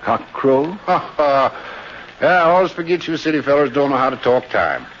cockcrow? Cockcrow? Yeah, I always forget you city fellas don't know how to talk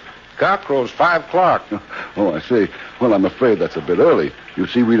time. Cockcrow's 5 o'clock. Oh, I see. Well, I'm afraid that's a bit early. You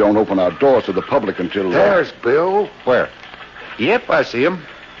see, we don't open our doors to the public until... There's Bill. Where? Yep, I see him.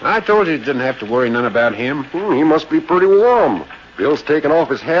 I told you didn't have to worry none about him. He must be pretty warm. Bill's taking off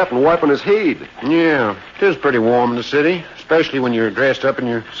his hat and wiping his head. Yeah, it is pretty warm in the city, especially when you're dressed up in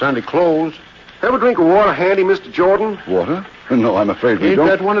your Sunday clothes. Have a drink of water handy, Mr. Jordan? Water? No, I'm afraid we Ain't don't.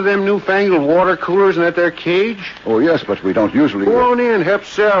 that one of them newfangled water coolers in that there cage? Oh, yes, but we don't usually... Go on in, help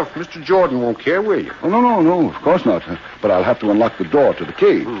yourself. Mr. Jordan won't care, will you? Oh, no, of course not. But I'll have to unlock the door to the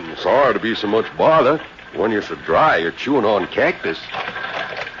cage. Sorry to be so much bother. When you're so dry, you're chewing on cactus.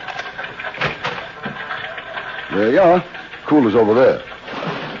 There you are. Cooler's over there.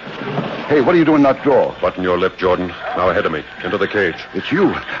 Hey, what are you doing in that door? Button your lip, Jordan. Now ahead of me. Into the cage. It's you.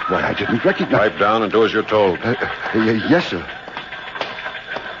 Why, I didn't recognize... Pipe down and do as you're told. Yes, sir.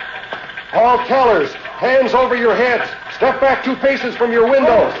 All tellers, hands over your heads. Step back 2 paces from your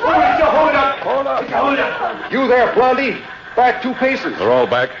windows. Hold up. You there, Blondie. Back 2 paces. They're all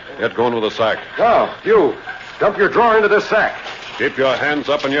back. Get going with the sack. Now, you. Dump your drawer into this sack. Keep your hands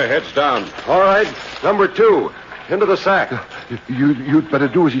up and your heads down. All right. Number 2. Into the sack. You'd better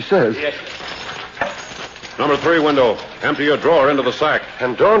do as he says. Yes. Number 3 window. Empty your drawer into the sack.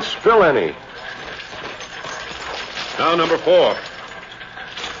 And don't spill any. Now number 4.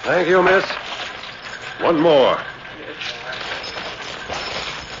 Thank you, miss. One more.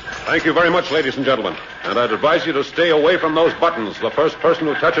 Thank you very much, ladies and gentlemen. And I'd advise you to stay away from those buttons. The first person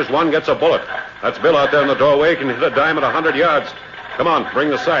who touches one gets a bullet. That's Bill out there in the doorway. He can hit a dime at 100 yards. Come on,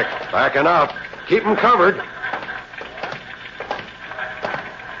 bring the sack. Backing out. Keep them covered.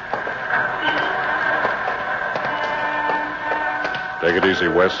 Take it easy,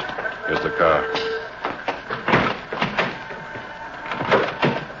 Wes. Here's the car.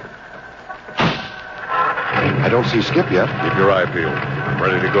 I don't see Skip yet. Keep your eye peeled. I'm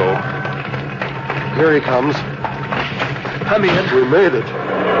ready to go. Here he comes. Come in. We made it.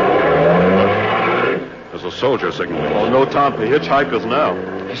 There's a soldier signaling. Oh, no time for hitchhikers now.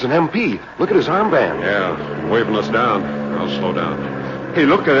 He's an MP. Look at his armband. Yeah, waving us down. I'll slow down. Hey,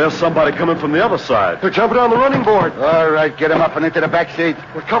 look, there's somebody coming from the other side. They're jumping on the running board. All right, get him up and into the back seat.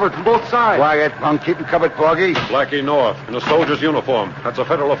 We're covered from both sides. Quiet, punk. Keep him covered, Porgy. Blackie North, in a soldier's uniform. That's a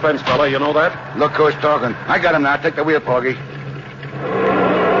federal offense, fella. You know that? Look who's talking. I got him now. Take the wheel, Porgy.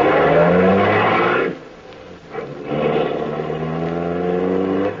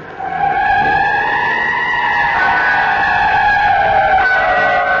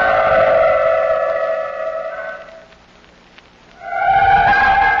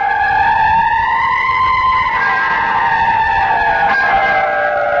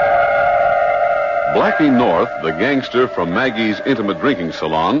 Blackie North, the gangster from Maggie's intimate drinking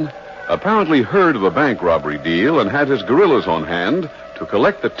salon, apparently heard of the bank robbery deal and had his guerrillas on hand to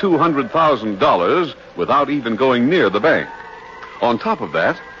collect the $200,000 without even going near the bank. On top of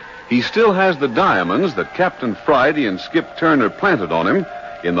that, he still has the diamonds that Captain Friday and Skip Turner planted on him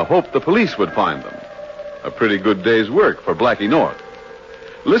in the hope the police would find them. A pretty good day's work for Blackie North.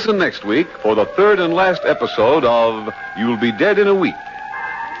 Listen next week for the third and last episode of You'll Be Dead in a Week.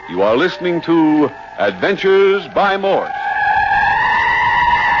 You are listening to Adventures by Morse.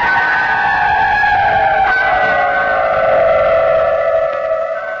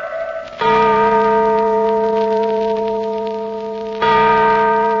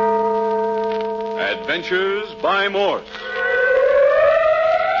 Adventures by Morse.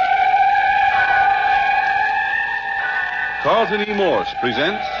 Carlton E. Morse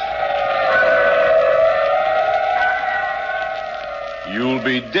presents You'll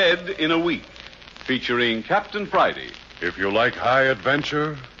Be Dead in a Week, featuring Captain Friday. If you like high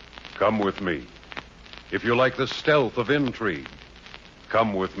adventure, come with me. If you like the stealth of intrigue,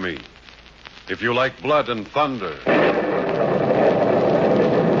 come with me. If you like blood and thunder,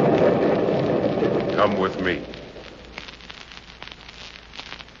 come with me.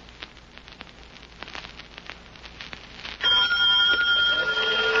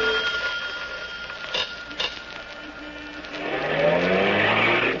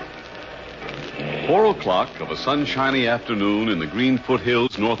 O'clock of a sunshiny afternoon in the green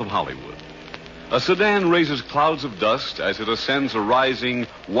foothills north of Hollywood. A sedan raises clouds of dust as it ascends a rising,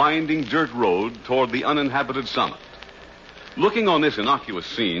 winding dirt road toward the uninhabited summit. Looking on this innocuous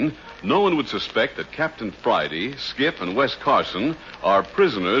scene, no one would suspect that Captain Friday, Skip, and Wes Carson are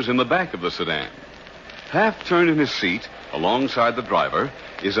prisoners in the back of the sedan. Half turned in his seat, alongside the driver,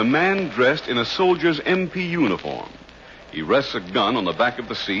 is a man dressed in a soldier's MP uniform. He rests a gun on the back of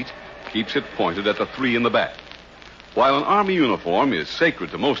the seat, keeps it pointed at the three in the back. While an Army uniform is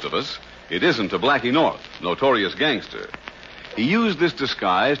sacred to most of us, it isn't to Blackie North, notorious gangster. He used this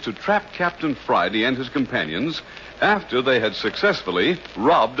disguise to trap Captain Friday and his companions after they had successfully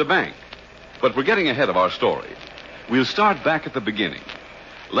robbed a bank. But we're getting ahead of our story. We'll start back at the beginning.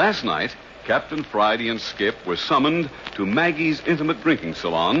 Last night, Captain Friday and Skip were summoned to Maggie's intimate drinking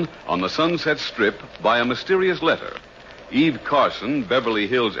salon on the Sunset Strip by a mysterious letter. Eve Carson, Beverly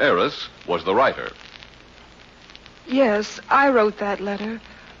Hills heiress, was the writer. Yes, I wrote that letter.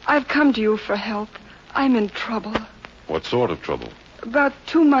 I've come to you for help. I'm in trouble. What sort of trouble? About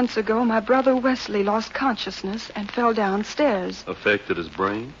 2 months ago, my brother Wesley lost consciousness and fell downstairs. Affected his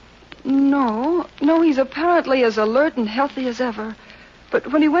brain? No, he's apparently as alert and healthy as ever.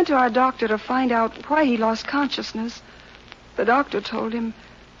 But when he went to our doctor to find out why he lost consciousness, the doctor told him,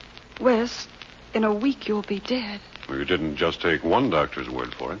 Wes, in a week you'll be dead. Well, you didn't just take one doctor's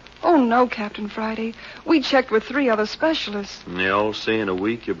word for it. Oh, no, Captain Friday. We checked with 3 other specialists. And they all say in a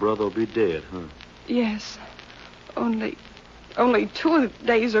week your brother will be dead, huh? Yes. Only 2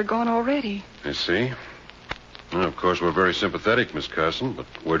 days are gone already. I see. Well, of course, we're very sympathetic, Miss Carson, but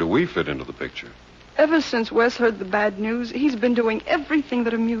where do we fit into the picture? Ever since Wes heard the bad news, he's been doing everything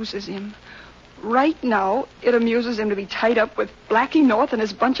that amuses him. Right now, it amuses him to be tied up with Blackie North and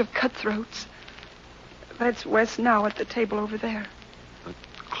his bunch of cutthroats. That's Wes now at the table over there. A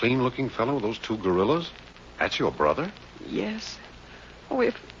clean-looking fellow with those 2 gorillas? That's your brother? Yes. Oh,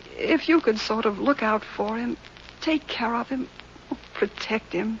 if you could sort of look out for him, take care of him,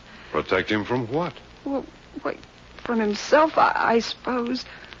 protect him. Protect him from what? Well, from himself, I suppose.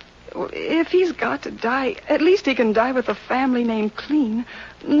 If he's got to die, at least he can die with a family name clean,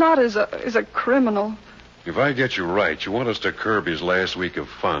 not as a criminal. If I get you right, you want us to curb his last week of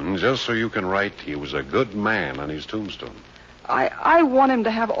fun just so you can write he was a good man on his tombstone. I want him to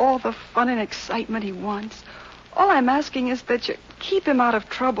have all the fun and excitement he wants. All I'm asking is that you keep him out of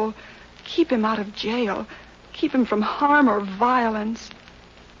trouble, keep him out of jail, keep him from harm or violence.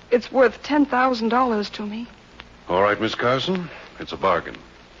 It's worth $10,000 to me. All right, Miss Carson. It's a bargain.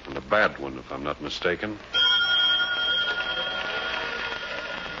 And a bad one, if I'm not mistaken.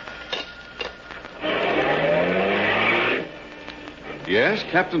 Yes,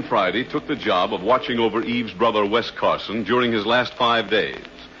 Captain Friday took the job of watching over Eve's brother, Wes Carson, during his last 5 days.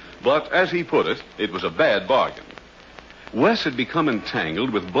 But, as he put it, it was a bad bargain. Wes had become entangled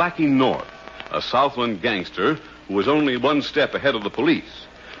with Blackie North, a Southland gangster who was only 1 step ahead of the police.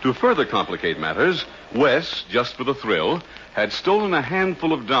 To further complicate matters, Wes, just for the thrill, had stolen a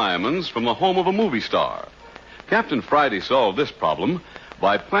handful of diamonds from the home of a movie star. Captain Friday solved this problem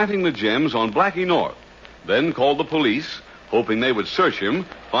by planting the gems on Blackie North, then called the police, hoping they would search him,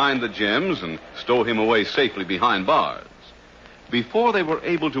 find the gems, and stow him away safely behind bars. Before they were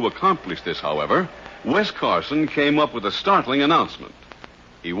able to accomplish this, however, Wes Carson came up with a startling announcement.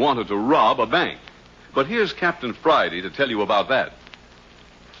 He wanted to rob a bank. But here's Captain Friday to tell you about that.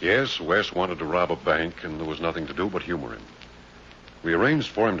 Yes, Wes wanted to rob a bank, and there was nothing to do but humor him. We arranged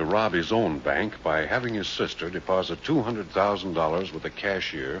for him to rob his own bank by having his sister deposit $200,000 with the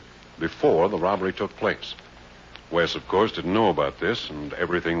cashier before the robbery took place. Wes, of course, didn't know about this, and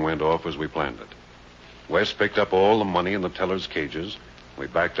everything went off as we planned it. Wes picked up all the money in the teller's cages. We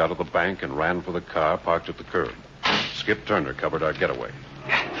backed out of the bank and ran for the car parked at the curb. Skip Turner covered our getaway.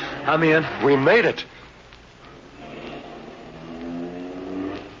 I'm in. We made it.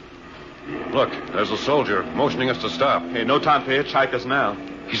 Look, there's a soldier motioning us to stop. Hey, no time for hitchhikers now.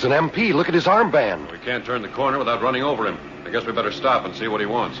 He's an MP. Look at his armband. We can't turn the corner without running over him. I guess we better stop and see what he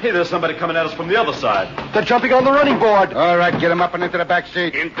wants. Hey, there's somebody coming at us from the other side. They're jumping on the running board. All right, get him up and into the back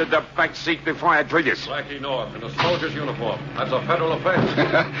seat. Into the back seat before I drill you. Blackie North in a soldier's uniform. That's a federal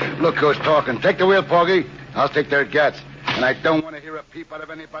offense. Look who's talking. Take the wheel, Porgy. I'll take their guts. And I don't want to hear a peep out of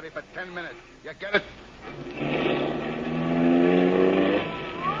anybody for 10 minutes. You get it?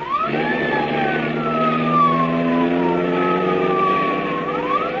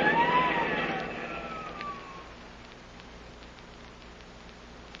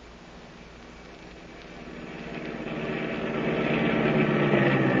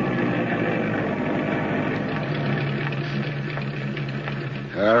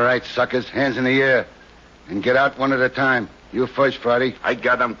 All right, suckers, hands in the air. And get out one at a time. You first, Friday. I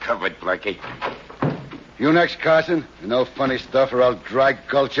got him covered, Blackie. You next, Carson. And no funny stuff or I'll dry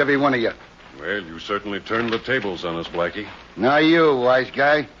gulch every one of you. Well, you certainly turned the tables on us, Blackie. Now you, wise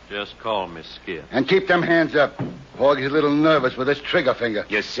guy. Just call me Skip. And keep them hands up. Porgy's a little nervous with his trigger finger.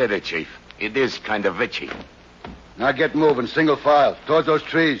 You said it, Chief. It is kind of itchy. Now get moving, single file, towards those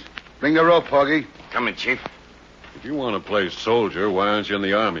trees. Bring the rope, Porgy. Coming, Chief. If you want to play soldier, why aren't you in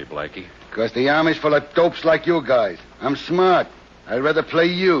the Army, Blackie? Because the Army's full of dopes like you guys. I'm smart. I'd rather play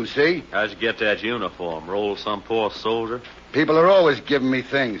you, see? How'd you get that uniform? Roll some poor soldier? People are always giving me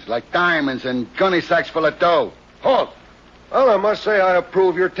things, like diamonds and gunny sacks full of dough. Halt! Well, I must say I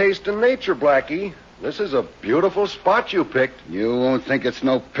approve your taste in nature, Blackie. This is a beautiful spot you picked. You won't think it's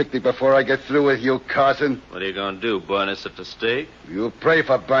no picnic before I get through with you, Carson. What are you going to do, burn us at the stake? You pray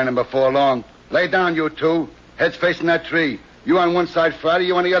for burning before long. Lay down, you two. Heads facing that tree. You on one side, Friday,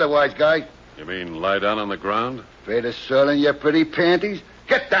 you on the other, wise guy. You mean lie down on the ground? Afraid of soiling your pretty panties?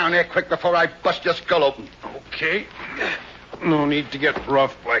 Get down there quick before I bust your skull open. Okay. No need to get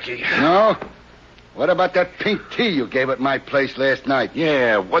rough, Blackie. No? What about that pink tea you gave at my place last night?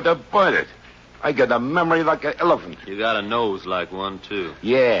 Yeah, what about it? I got a memory like an elephant. You got a nose like one, too.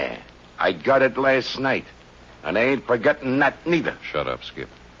 Yeah, I got it last night. And I ain't forgetting that neither. Shut up, Skip.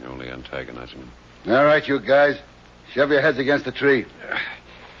 You're only antagonizing him. All right, you guys. Shove your heads against the tree.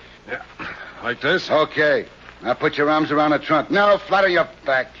 Yeah. Like this? Okay. Now put your arms around the trunk. Now flat on your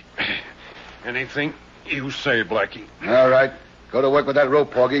back. Anything you say, Blackie. All right. Go to work with that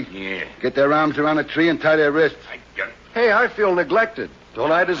rope, Porgy. Yeah. Get their arms around the tree and tie their wrists. I got it. Hey, I feel neglected.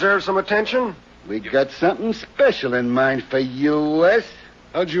 Don't I deserve some attention? We got something special in mind for you, Wes.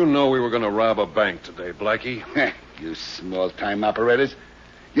 How'd you know we were going to rob a bank today, Blackie? You small-time operators.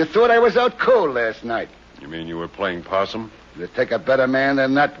 You thought I was out cold last night. You mean you were playing possum? You take a better man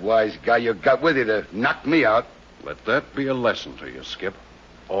than that wise guy you got with you to knock me out. Let that be a lesson to you, Skip.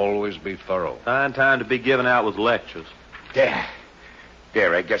 Always be thorough. Fine time to be giving out with lectures. There,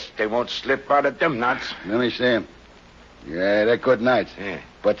 I guess they won't slip out of them knots. Let me see him. Yeah, they're good nights. Yeah.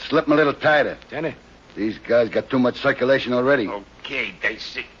 But slip them a little tighter. Danny? These guys got too much circulation already. Okay, they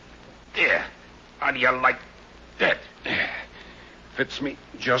see. There. How do you like that? Fits me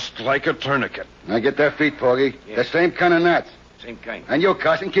just like a tourniquet. Now get their feet, Porgy. Yeah. The same kind of knots. Same kind. And you,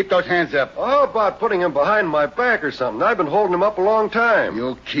 Carson, keep those hands up. How about putting him behind my back or something? I've been holding him up a long time.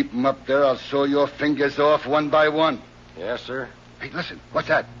 You keep them up there, I'll saw your fingers off one by one. Yes, sir. Hey, listen, what's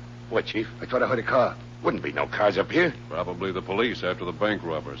that? What, Chief? I thought I heard a car. Wouldn't be no cars up here. Probably the police after the bank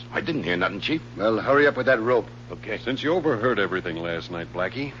robbers. I didn't hear nothing, Chief. Well, hurry up with that rope. Okay. Since you overheard everything last night,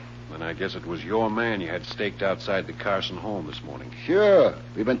 Blackie, then I guess it was your man you had staked outside the Carson home this morning. Sure.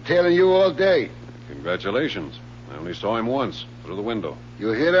 We've been tailing you all day. Congratulations. I only saw him once, through the window.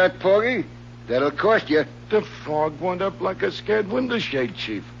 You hear that, Porgy? That'll cost you. The fog went up like a scared window shade,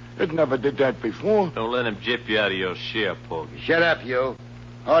 Chief. It never did that before. Don't let him jip you out of your share, Porgy. Shut up, you.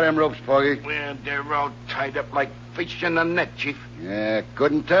 All them ropes, Porgy. Well, they're all tied up like fish in a net, Chief. Yeah,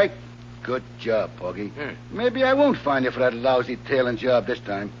 good and tight. Good job, Porgy. Yeah. Maybe I won't find you for that lousy tailing job this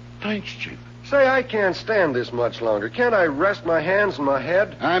time. Thanks, Chief. Say, I can't stand this much longer. Can't I rest my hands and my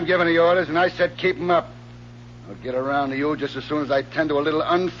head? I'm giving the orders, and I said keep 'em up. I'll get around to you just as soon as I tend to a little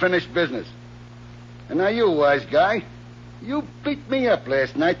unfinished business. And now you, wise guy, you beat me up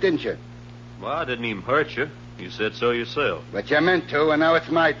last night, didn't you? Well, I didn't even hurt you. You said so yourself. But you meant to, and now it's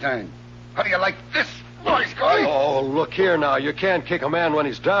my turn. How do you like this, wise guy? Oh, look here now. You can't kick a man when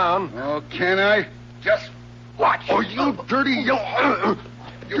he's down. Oh, can I? Just watch. Oh, you dirty young...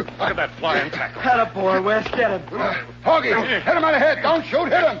 You look at that flying tackle. Attaboy, Wes, get him. Hoggy, hit him on the head. Don't shoot,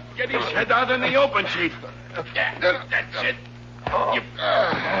 hit him. Get his head out in the open, Chief. That's it.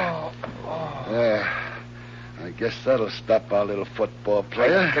 I guess that'll stop our little football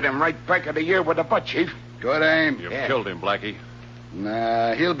player. Hit him right back of the ear with the butt, Chief. Good aim. You've killed him, Blackie.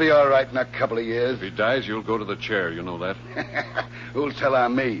 Nah, he'll be all right in a couple of years. If he dies, you'll go to the chair. You know that. Who'll tell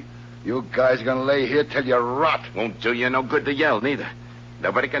on me? You guys are gonna lay here till you rot. Won't do you no good to yell, neither.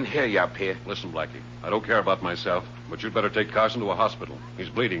 Nobody can hear you up here. Listen, Blackie, I don't care about myself, but you'd better take Carson to a hospital. He's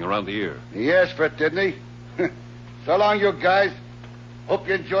bleeding around the ear. He asked for it, didn't he? So long, you guys. Hope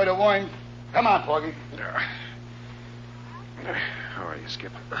you enjoy the wine. Come on, Porgy. How are you,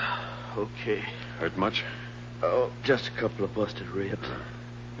 Skip? Okay. Hurt much? Oh, just a couple of busted ribs.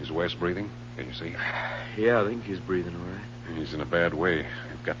 Is Wes breathing? Can you see? Yeah, I think he's breathing all right. He's in a bad way.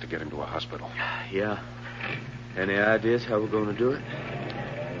 You've got to get him to a hospital. Yeah. Any ideas how we're going to do it?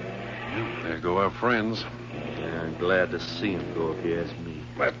 There go our friends. Yeah, I'm glad to see him go, if you ask me.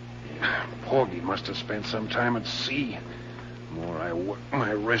 But Porgy must have spent some time at sea. The more I work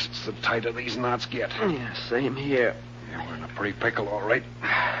my wrists, the tighter these knots get. Yeah, same here. Yeah, we're in a pretty pickle, all right.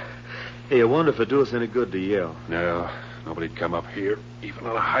 Hey, I wonder if it'd do us any good to yell. No, nobody'd come up here, even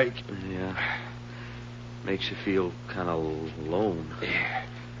on a hike. Yeah. Makes you feel kind of alone. Yeah.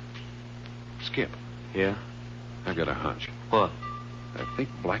 Skip, Yeah? I've got a hunch. What? I think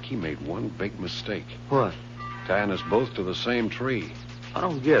Blackie made one big mistake. What? Tying us both to the same tree. I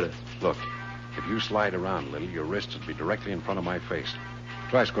don't get it. Look, if you slide around a little, your wrists would be directly in front of my face.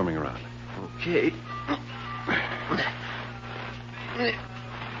 Try squirming around. Okay.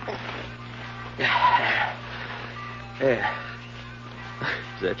 Yeah.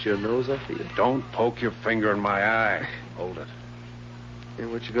 Is that your nose I feel? Don't poke your finger in my eye. Hold it.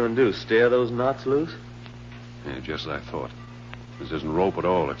 And what you gonna do, stare those knots loose? Yeah, just as I thought. This isn't rope at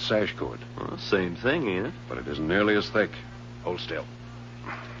all. It's sash cord. Well, same thing, ain't it? But it isn't nearly as thick. Hold still.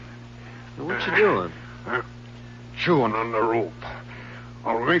 Now, what you doing? Chewing on the rope.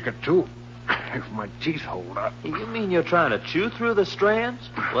 I'll make it, too, if my teeth hold up. You mean you're trying to chew through the strands?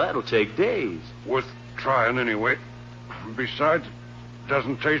 Well, that'll take days. Worth trying anyway. Besides, it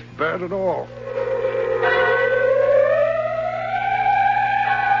doesn't taste bad at all.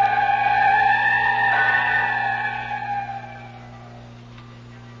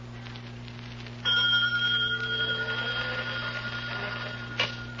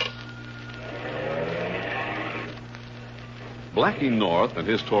 Blackie North and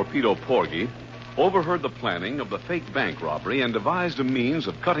his torpedo Porgy overheard the planning of the fake bank robbery and devised a means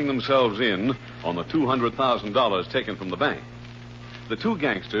of cutting themselves in on the $200,000 taken from the bank. The two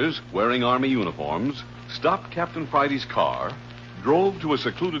gangsters, wearing Army uniforms, stopped Captain Friday's car, drove to a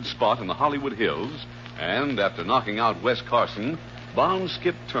secluded spot in the Hollywood Hills, and, after knocking out Wes Carson, bound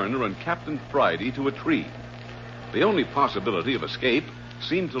Skip Turner and Captain Friday to a tree. The only possibility of escape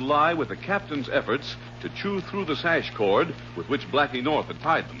seemed to lie with the captain's efforts to chew through the sash cord with which Blackie North had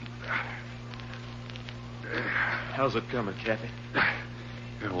tied them. How's it coming, Cappy?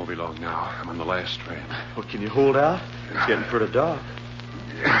 It won't be long now. I'm on the last strand. Well, can you hold out? It's getting pretty dark.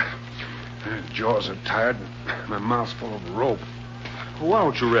 Jaws are tired, and my mouth's full of rope. Why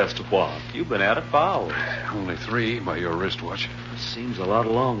don't you rest a while? You've been at it for hours. Only 3 by your wristwatch. It seems a lot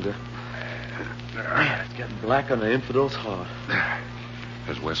longer. Man, it's getting black on the infidel's heart.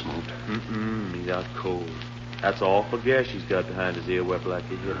 Has Wes moved? He's out cold. That's all for gas he's got behind his ear wet like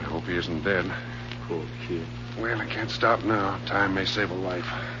he hit I him. hope he isn't dead. Poor kid. Well, I can't stop now. Time may save a life.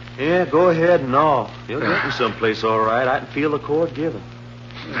 Yeah, go ahead and gnaw. He'll get me someplace all right. I can feel the cord giving.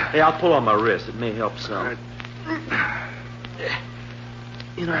 Hey, I'll pull on my wrist. It may help some.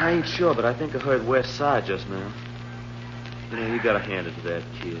 You know, I ain't sure, but I think I heard Wes sigh just now. You know, you gotta hand it to that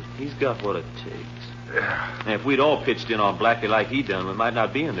kid. He's got what it takes. And if we'd all pitched in on Blackie like he done, we might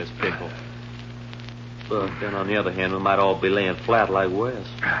not be in this pickle. But then, on the other hand, we might all be laying flat like Wes.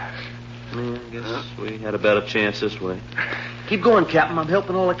 Yeah, I guess we had a better chance this way. Keep going, Captain. I'm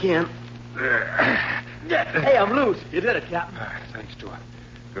helping all I can. Hey, I'm loose. You did it, Captain. Thanks to a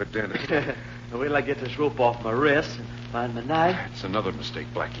good dentist. Wait till I get this rope off my wrist and find my knife. It's another mistake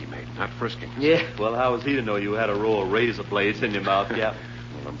Blackie made, not frisking. Yeah, well, how was he to know you had a row of razor blades in your mouth, Captain?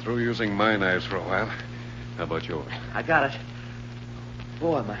 Well, I'm through using my knives for a while. How about yours? I got it.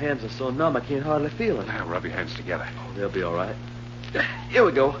 Boy, my hands are so numb I can't hardly feel it. Now, rub your hands together. Oh, they'll be all right. Here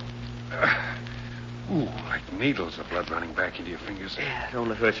we go. Ooh, like needles, the blood running back into your fingers. Yeah, it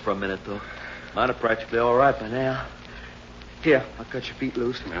only hurts for a minute, though. Mine are practically all right by now. Here, I'll cut your feet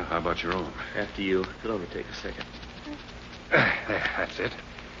loose. Now, how about your own? After you. It'll only take a second. There, that's it.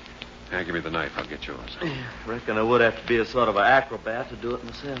 Now, give me the knife. I'll get yours. Yeah, reckon I would have to be a sort of an acrobat to do it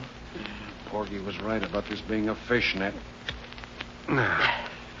myself. Porgy was right about this being a fish net.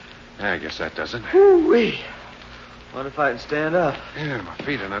 I guess that does it. Woo-wee. Wonder if I can stand up. Yeah, my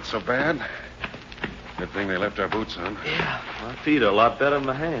feet are not so bad. Good thing they left our boots on. Yeah, my feet are a lot better than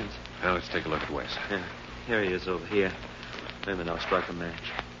my hands. Now, let's take a look at Wes. Yeah, here he is over here. Wait a minute, I'll strike a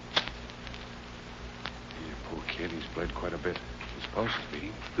match. Yeah, poor kid, he's bled quite a bit. He's supposed to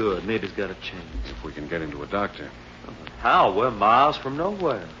be. Good, maybe he's got a chance. If we can get him to a doctor. How? We're miles from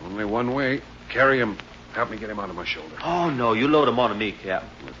nowhere. Only one way. Carry him. Help me get him onto my shoulder. Oh, no, you load him onto me, Captain.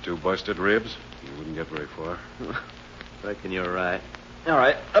 With 2 busted ribs, you wouldn't get very far. Reckon you're right. All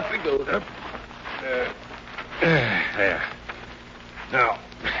right, up we go. Up. There. Now,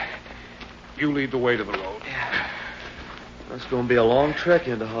 you lead the way to the road. Yeah. That's going to be a long trek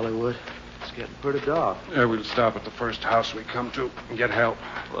into Hollywood. It's getting pretty dark. We'll stop at the first house we come to and get help.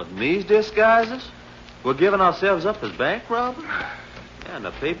 What, in these disguises? We're giving ourselves up as bank robbers? Yeah, and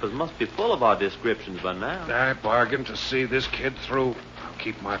the papers must be full of our descriptions by now. I bargained to see this kid through. I'll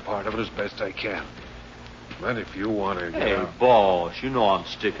keep my part of it as best I can. But if you want to get Hey, out... boss, you know I'm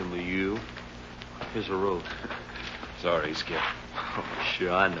sticking with you. Here's the road. Sorry, Skip. Oh,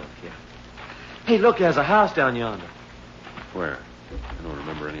 sure, I know, Cap. Hey, look, there's a house down yonder. Where? I don't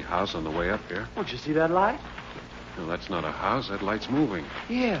remember any house on the way up here. Don't you see that light? No, that's not a house. That light's moving.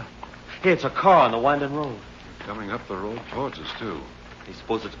 Yeah. Hey, it's a car on the winding road. Coming up the road towards us, too. You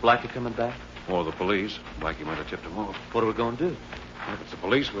suppose it's Blackie coming back? Or the police. Blackie might have tipped him off. What are we going to do? If it's the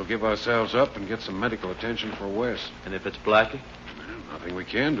police, we'll give ourselves up and get some medical attention for Wes. And if it's Blackie? Well, nothing we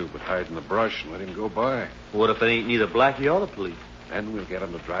can do but hide in the brush and let him go by. What if it ain't neither Blackie or the police? Then we'll get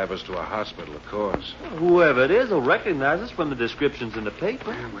him to drive us to a hospital, of course. Well, whoever it is will recognize us from the descriptions in the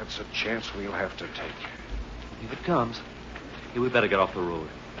paper. And that's a chance we'll have to take. If it comes, hey, we better get off the road.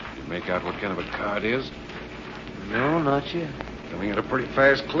 You make out what kind of a car it is? No, not yet. Coming at a pretty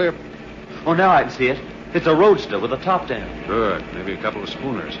fast clip. Oh, now I can see it. It's a roadster with the top down. Good. Maybe a couple of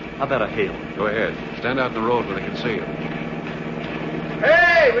schooners. I better hail it. Go ahead. Stand out in the road where they can see you.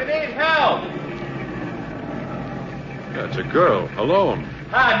 Hey, we need help. That's a girl, alone.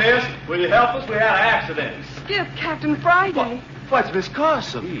 Hi, miss. Will you help us? We had an accident. Skip, Captain Friday. What's Miss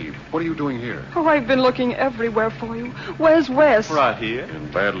Carson? Eve, what are you doing here? Oh, I've been looking everywhere for you. Where's Wes? Right here.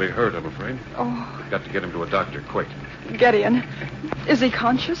 And badly hurt, I'm afraid. Oh, We've got to get him to a doctor, quick. Gideon. Is he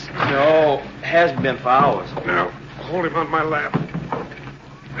conscious? No, hasn't been for hours. Now, hold him on my lap.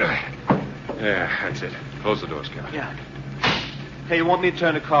 Yeah, that's it. Close the door, Scott. Yeah. Hey, you want me to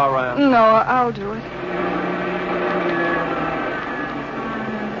turn the car around? No, I'll do it.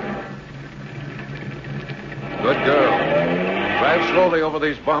 Good girl. Drive slowly over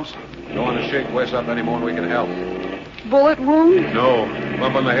these bumps. Don't want to shake Wes up any more than we can help. Bullet wound? No.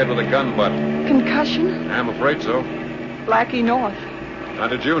 Bump on the head with a gun butt. Concussion? I'm afraid so. Blackie North. How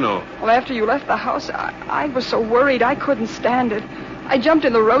did you know? Well, after you left the house, I was so worried I couldn't stand it. I jumped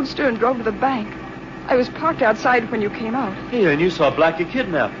in the roadster and drove to the bank. I was parked outside when you came out. Hey, and you saw Blackie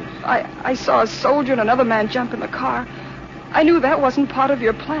kidnap us. I saw a soldier and another man jump in the car. I knew that wasn't part of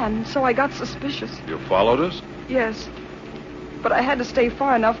your plan, so I got suspicious. You followed us? Yes. But I had to stay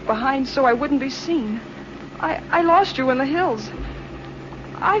far enough behind so I wouldn't be seen. I lost you in the hills.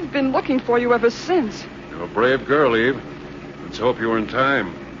 I've been looking for you ever since. You're a brave girl, Eve. Let's hope you were in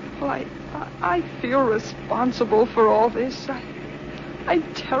time. Well, I feel responsible for all this. I'm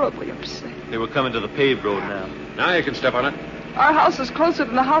terribly upset. They were coming to the paved road now. Now you can step on it. Our house is closer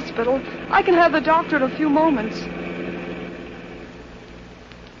than the hospital. I can have the doctor in a few moments.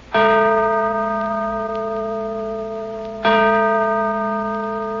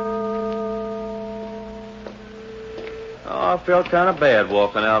 Oh, I felt kind of bad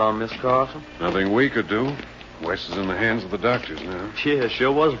walking out on Miss Carson. Nothing we could do. Wes is in the hands of the doctors now. Yeah,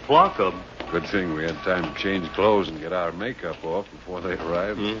 sure was a flock of them. Good thing we had time to change clothes and get our makeup off before they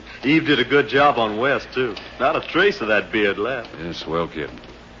arrived. Eve did a good job on Wes, too. Not a trace of that beard left. Yeah, swell kid.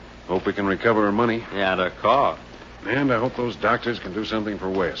 Hope we can recover her money. Yeah, and her car. And I hope those doctors can do something for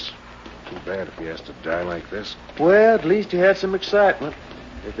Wes. Too bad if he has to die like this. Well, at least he had some excitement.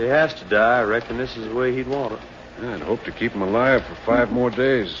 If he has to die, I reckon this is the way he'd want it. Yeah, I'd hope to keep him alive for 5 more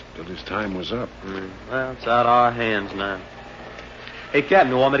days till his time was up. Well, it's out of our hands now. Hey,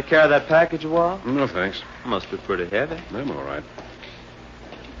 Captain, you want me to carry that package a while? No, thanks. Must be pretty heavy. I'm all right.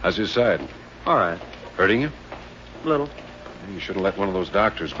 How's your side? All right. Hurting you? Little. You should have let one of those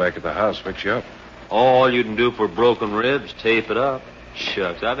doctors back at the house fix you up. All you can do for broken ribs, tape it up.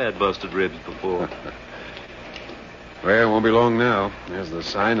 Shucks, I've had busted ribs before. Well, it won't be long now. There's the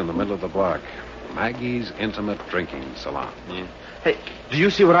sign in the middle of the block. Maggie's Intimate Drinking Salon. Yeah. Hey, do you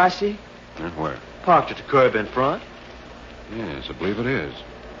see what I see? Where? Parked at the curb in front. Yes, I believe it is.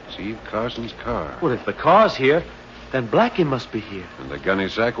 It's Eve Carson's car. Well, if the car's here, then Blackie must be here. And the gunny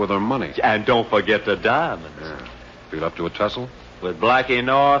sack with her money. And don't forget the diamonds. Yeah. Feel up to a tussle? With Blackie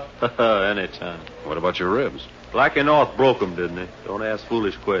North? Anytime. What about your ribs? Blackie North broke them, didn't he? Don't ask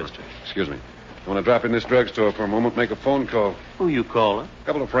foolish questions. Excuse me. I want to drop in this drugstore for a moment, make a phone call. Who you calling? A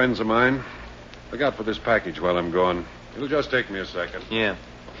couple of friends of mine. Look out for this package while I'm gone. It'll just take me a second. Yeah.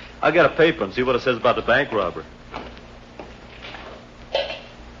 I'll get a paper and see what it says about the bank robbery.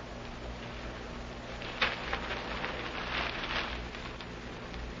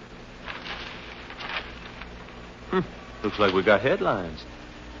 Looks like we got headlines.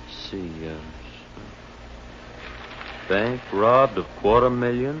 Let's see, bank robbed of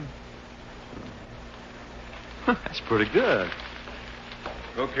 $250,000. That's pretty good.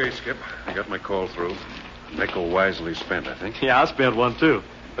 Okay, Skip. I got my call through. Nickel wisely spent, I think. Yeah, I spent one, too.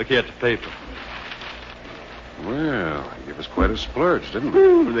 Look here at the paper. Well, you gave us quite a splurge, didn't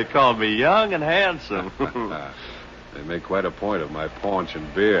we? They called me young and handsome. They make quite a point of my paunch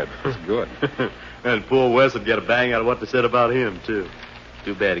and beard. It's good. And poor Wes would get a bang out of what they said about him, too.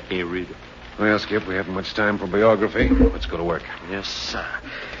 Too bad he can't read it. Well, Skip, we haven't much time for biography. Let's go to work. Yes, sir.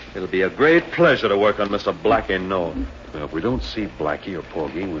 It'll be a great pleasure to work on Mr. Blackie North. Now, if we don't see Blackie or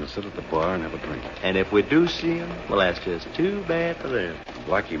Porgy, we'll sit at the bar and have a drink. And if we do see him, well, that's just too bad for them.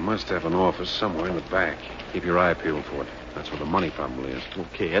 Blackie must have an office somewhere in the back. Keep your eye peeled for it. That's where the money probably is.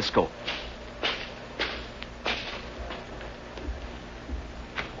 Okay, let's go.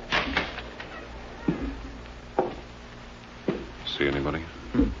 See anybody?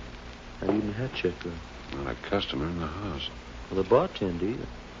 Not even a head checker. Not a customer in the house. Or the bartender either.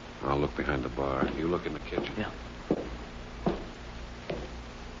 I'll look behind the bar. You look in the kitchen. Yeah.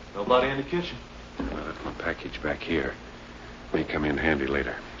 Nobody in the kitchen. I left my package back here. May come in handy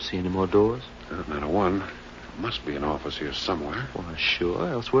later. See any more doors? Not a one. There must be an office here somewhere. Why, sure.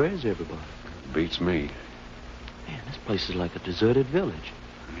 Else where is everybody? Beats me. Man, this place is like a deserted village.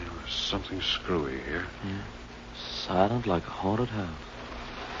 Yeah, there's something screwy here. Yeah. Silent like a haunted house.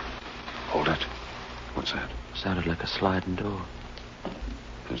 Hold it. What's that? Sounded like a sliding door.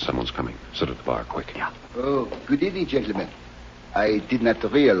 Someone's coming. Sit at the bar, quick. Yeah. Oh, good evening, gentlemen. I did not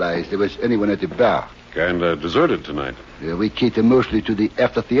realize there was anyone at the bar. Kinda deserted tonight. We cater mostly to the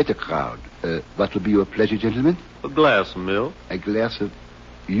after-theater crowd. What will be your pleasure, gentlemen? A glass of milk. A glass of...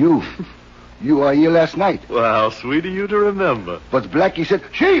 You. You are here last night. Well, how sweet of you to remember. But Blackie said...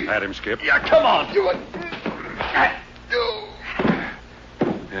 Chief! Had him, Skip. Yeah, come on. You...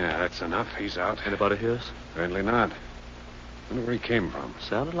 Yeah, that's enough. He's out. Anybody hear us? Apparently not. Wonder where he came from.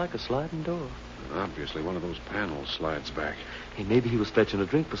 Sounded like a sliding door. Obviously, one of those panels slides back. Hey, maybe he was fetching a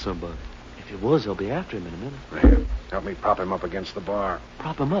drink for somebody. If he was, they'll be after him in a minute. Here, help me prop him up against the bar.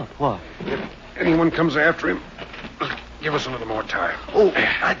 Prop him up? Why? If anyone comes after him, give us a little more time. Oh,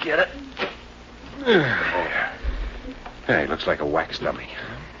 I get it. Hey, looks like a wax dummy.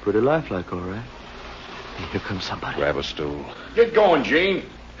 Pretty lifelike, all right. Hey, here comes somebody. Grab a stool. Get going, Gene.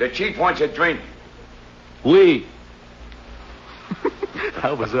 The chief wants a drink. Oui.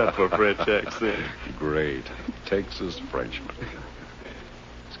 How was that for a French accent? Great. Texas Frenchman.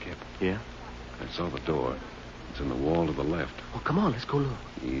 Skip. Yeah? I saw the door. It's in the wall to the left. Oh, come on, let's go look.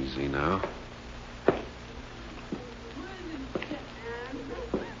 Easy now.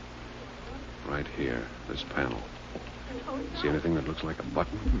 Right here, this panel. See anything that looks like a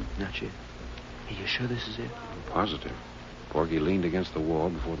button? Not yet. Hey, you sure this is it? I'm positive. Porgy leaned against the wall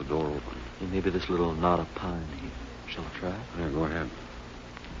before the door opened. Hey, maybe this little knot of pine here. Shall I try? Yeah, go ahead.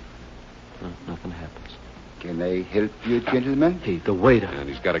 No, nothing happens. Can I help you, gentlemen? Hey, the waiter. And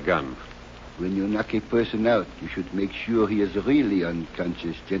he's got a gun. When you knock a person out, you should make sure he is really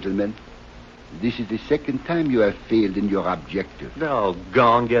unconscious, gentlemen. This is the second time you have failed in your objective.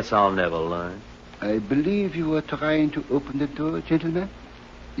 Doggone, guess I'll never learn. I believe you were trying to open the door, gentlemen.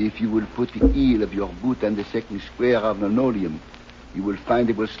 If you will put the heel of your boot on the second square of linoleum, you will find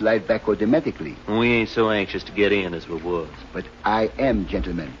it will slide back automatically. We ain't so anxious to get in as we was. But I am,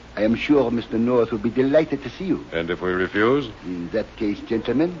 gentlemen. I am sure Mr. North will be delighted to see you. And if we refuse? In that case,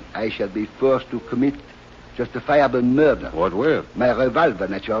 gentlemen, I shall be forced to commit justifiable murder. What with? My revolver,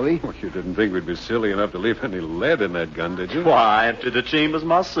 naturally. Well, you didn't think we'd be silly enough to leave any lead in that gun, did you? Why, I emptied the chambers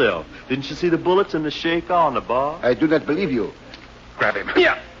myself. Didn't you see the bullets in the shaker on the bar? I do not believe you. Grab him.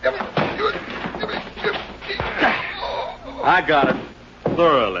 Yeah. I got it.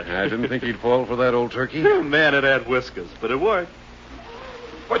 thoroughly. I didn't think he'd fall for that, old turkey. Man, it had whiskers, but it worked.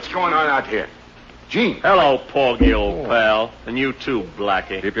 What's going on out here? Gene. Hello, Porgy, old pal. And you too,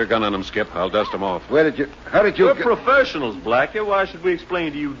 Blackie. Keep your gun on him, Skip. I'll dust him off. How did you We're professionals, Blackie. Why should we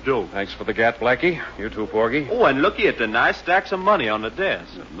explain to you dope? Thanks for the gat, Blackie. You too, Porgy. Oh, and looky at the nice stacks of money on the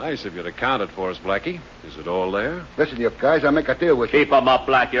desk. Nice of you to count it for us, Blackie. Is it all there? Listen, you guys, I'll make a deal with you. Keep 'em up,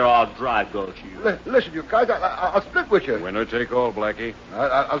 Blackie, or I'll drive go to you. Listen, you guys, I'll split with you. Winner take all, Blackie.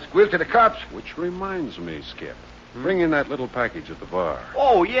 I'll squeal to the cops. Which reminds me, Skip. Bring in that little package at the bar.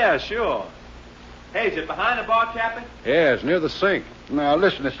 Oh, yeah, sure. Hey, is it behind the bar, Captain? Yeah, it's near the sink. Now,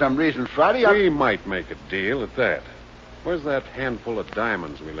 listen, to some reason, Friday, We might make a deal at that. Where's that handful of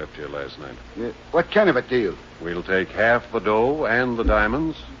diamonds we left here last night? What kind of a deal? We'll take half the dough and the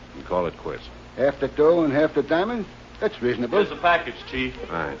diamonds and call it quits. Half the dough and half the diamond? That's reasonable. Here's the package, Chief.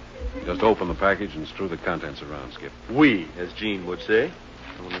 All right. Just open the package and strew the contents around, Skip. We, as Gene would say.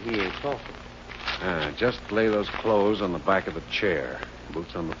 Only he ain't talking. Just lay those clothes on the back of the chair.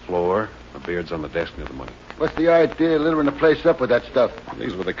 Boots on the floor. The beard's on the desk near the money. What's the idea of littering the place up with that stuff?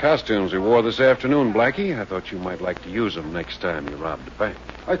 These were the costumes we wore this afternoon, Blackie. I thought you might like to use them next time you robbed a bank.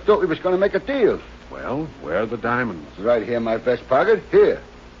 I thought we was going to make a deal. Well, where are the diamonds? Right here in my vest pocket. Here.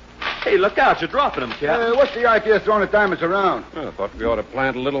 Hey, look out. You're dropping them, Captain. What's the idea of throwing the diamonds around? Well, I thought we ought to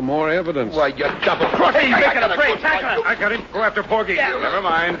plant a little more evidence. Why, you double-crossed. Hey, he's making a break. Tackle him. I got him. Go after Porgy. Yeah. Never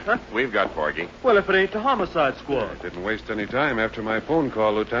mind. We've got Porgy. Well, if it ain't the homicide squad. Didn't waste any time after my phone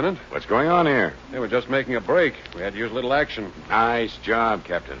call, Lieutenant. What's going on here? They were just making a break. We had to use a little action. Nice job,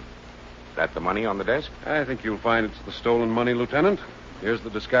 Captain. Is that the money on the desk? I think you'll find it's the stolen money, Lieutenant. Here's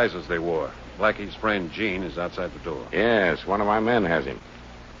the disguises they wore. Blackie's friend, Gene, is outside the door. Yes, one of my men has him.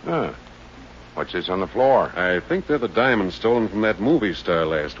 Huh. What's this on the floor? I think they're the diamonds stolen from that movie star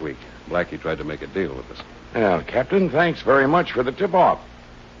last week. Blackie tried to make a deal with us. Well, Captain, thanks very much for the tip-off.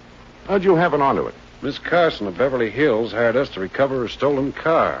 How'd you happen onto it? Miss Carson of Beverly Hills hired us to recover a stolen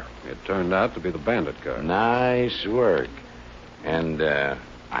car. It turned out to be the bandit car. Nice work. And,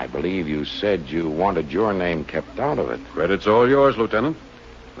 I believe you said you wanted your name kept out of it. Credit's all yours, Lieutenant.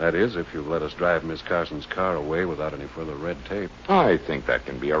 That is, if you'll let us drive Miss Carson's car away without any further red tape. I think that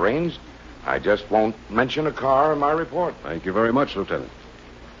can be arranged. I just won't mention a car in my report. Thank you very much, Lieutenant.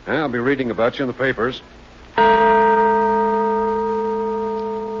 I'll be reading about you in the papers.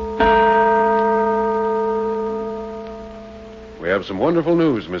 We have some wonderful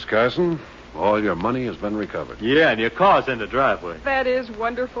news, Miss Carson. All your money has been recovered. Yeah, and your car's in the driveway. That is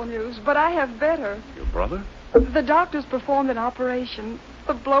wonderful news, but I have better. Your brother? The doctors performed an operation.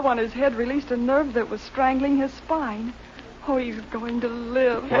 The blow on his head released a nerve that was strangling his spine. Oh, he's going to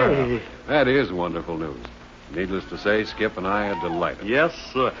live. Well, that is wonderful news. Needless to say, Skip and I are delighted. Yes,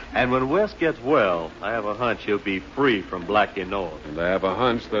 sir. And when Wes gets well, I have a hunch he'll be free from Blackie North. And I have a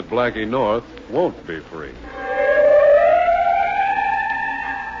hunch that Blackie North won't be free.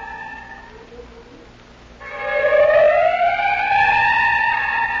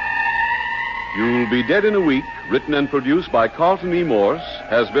 You'll Be Dead in a Week, written and produced by Carlton E. Morse,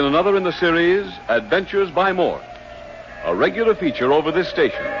 has been another in the series Adventures by Morse, a regular feature over this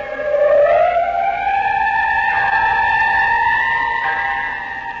station.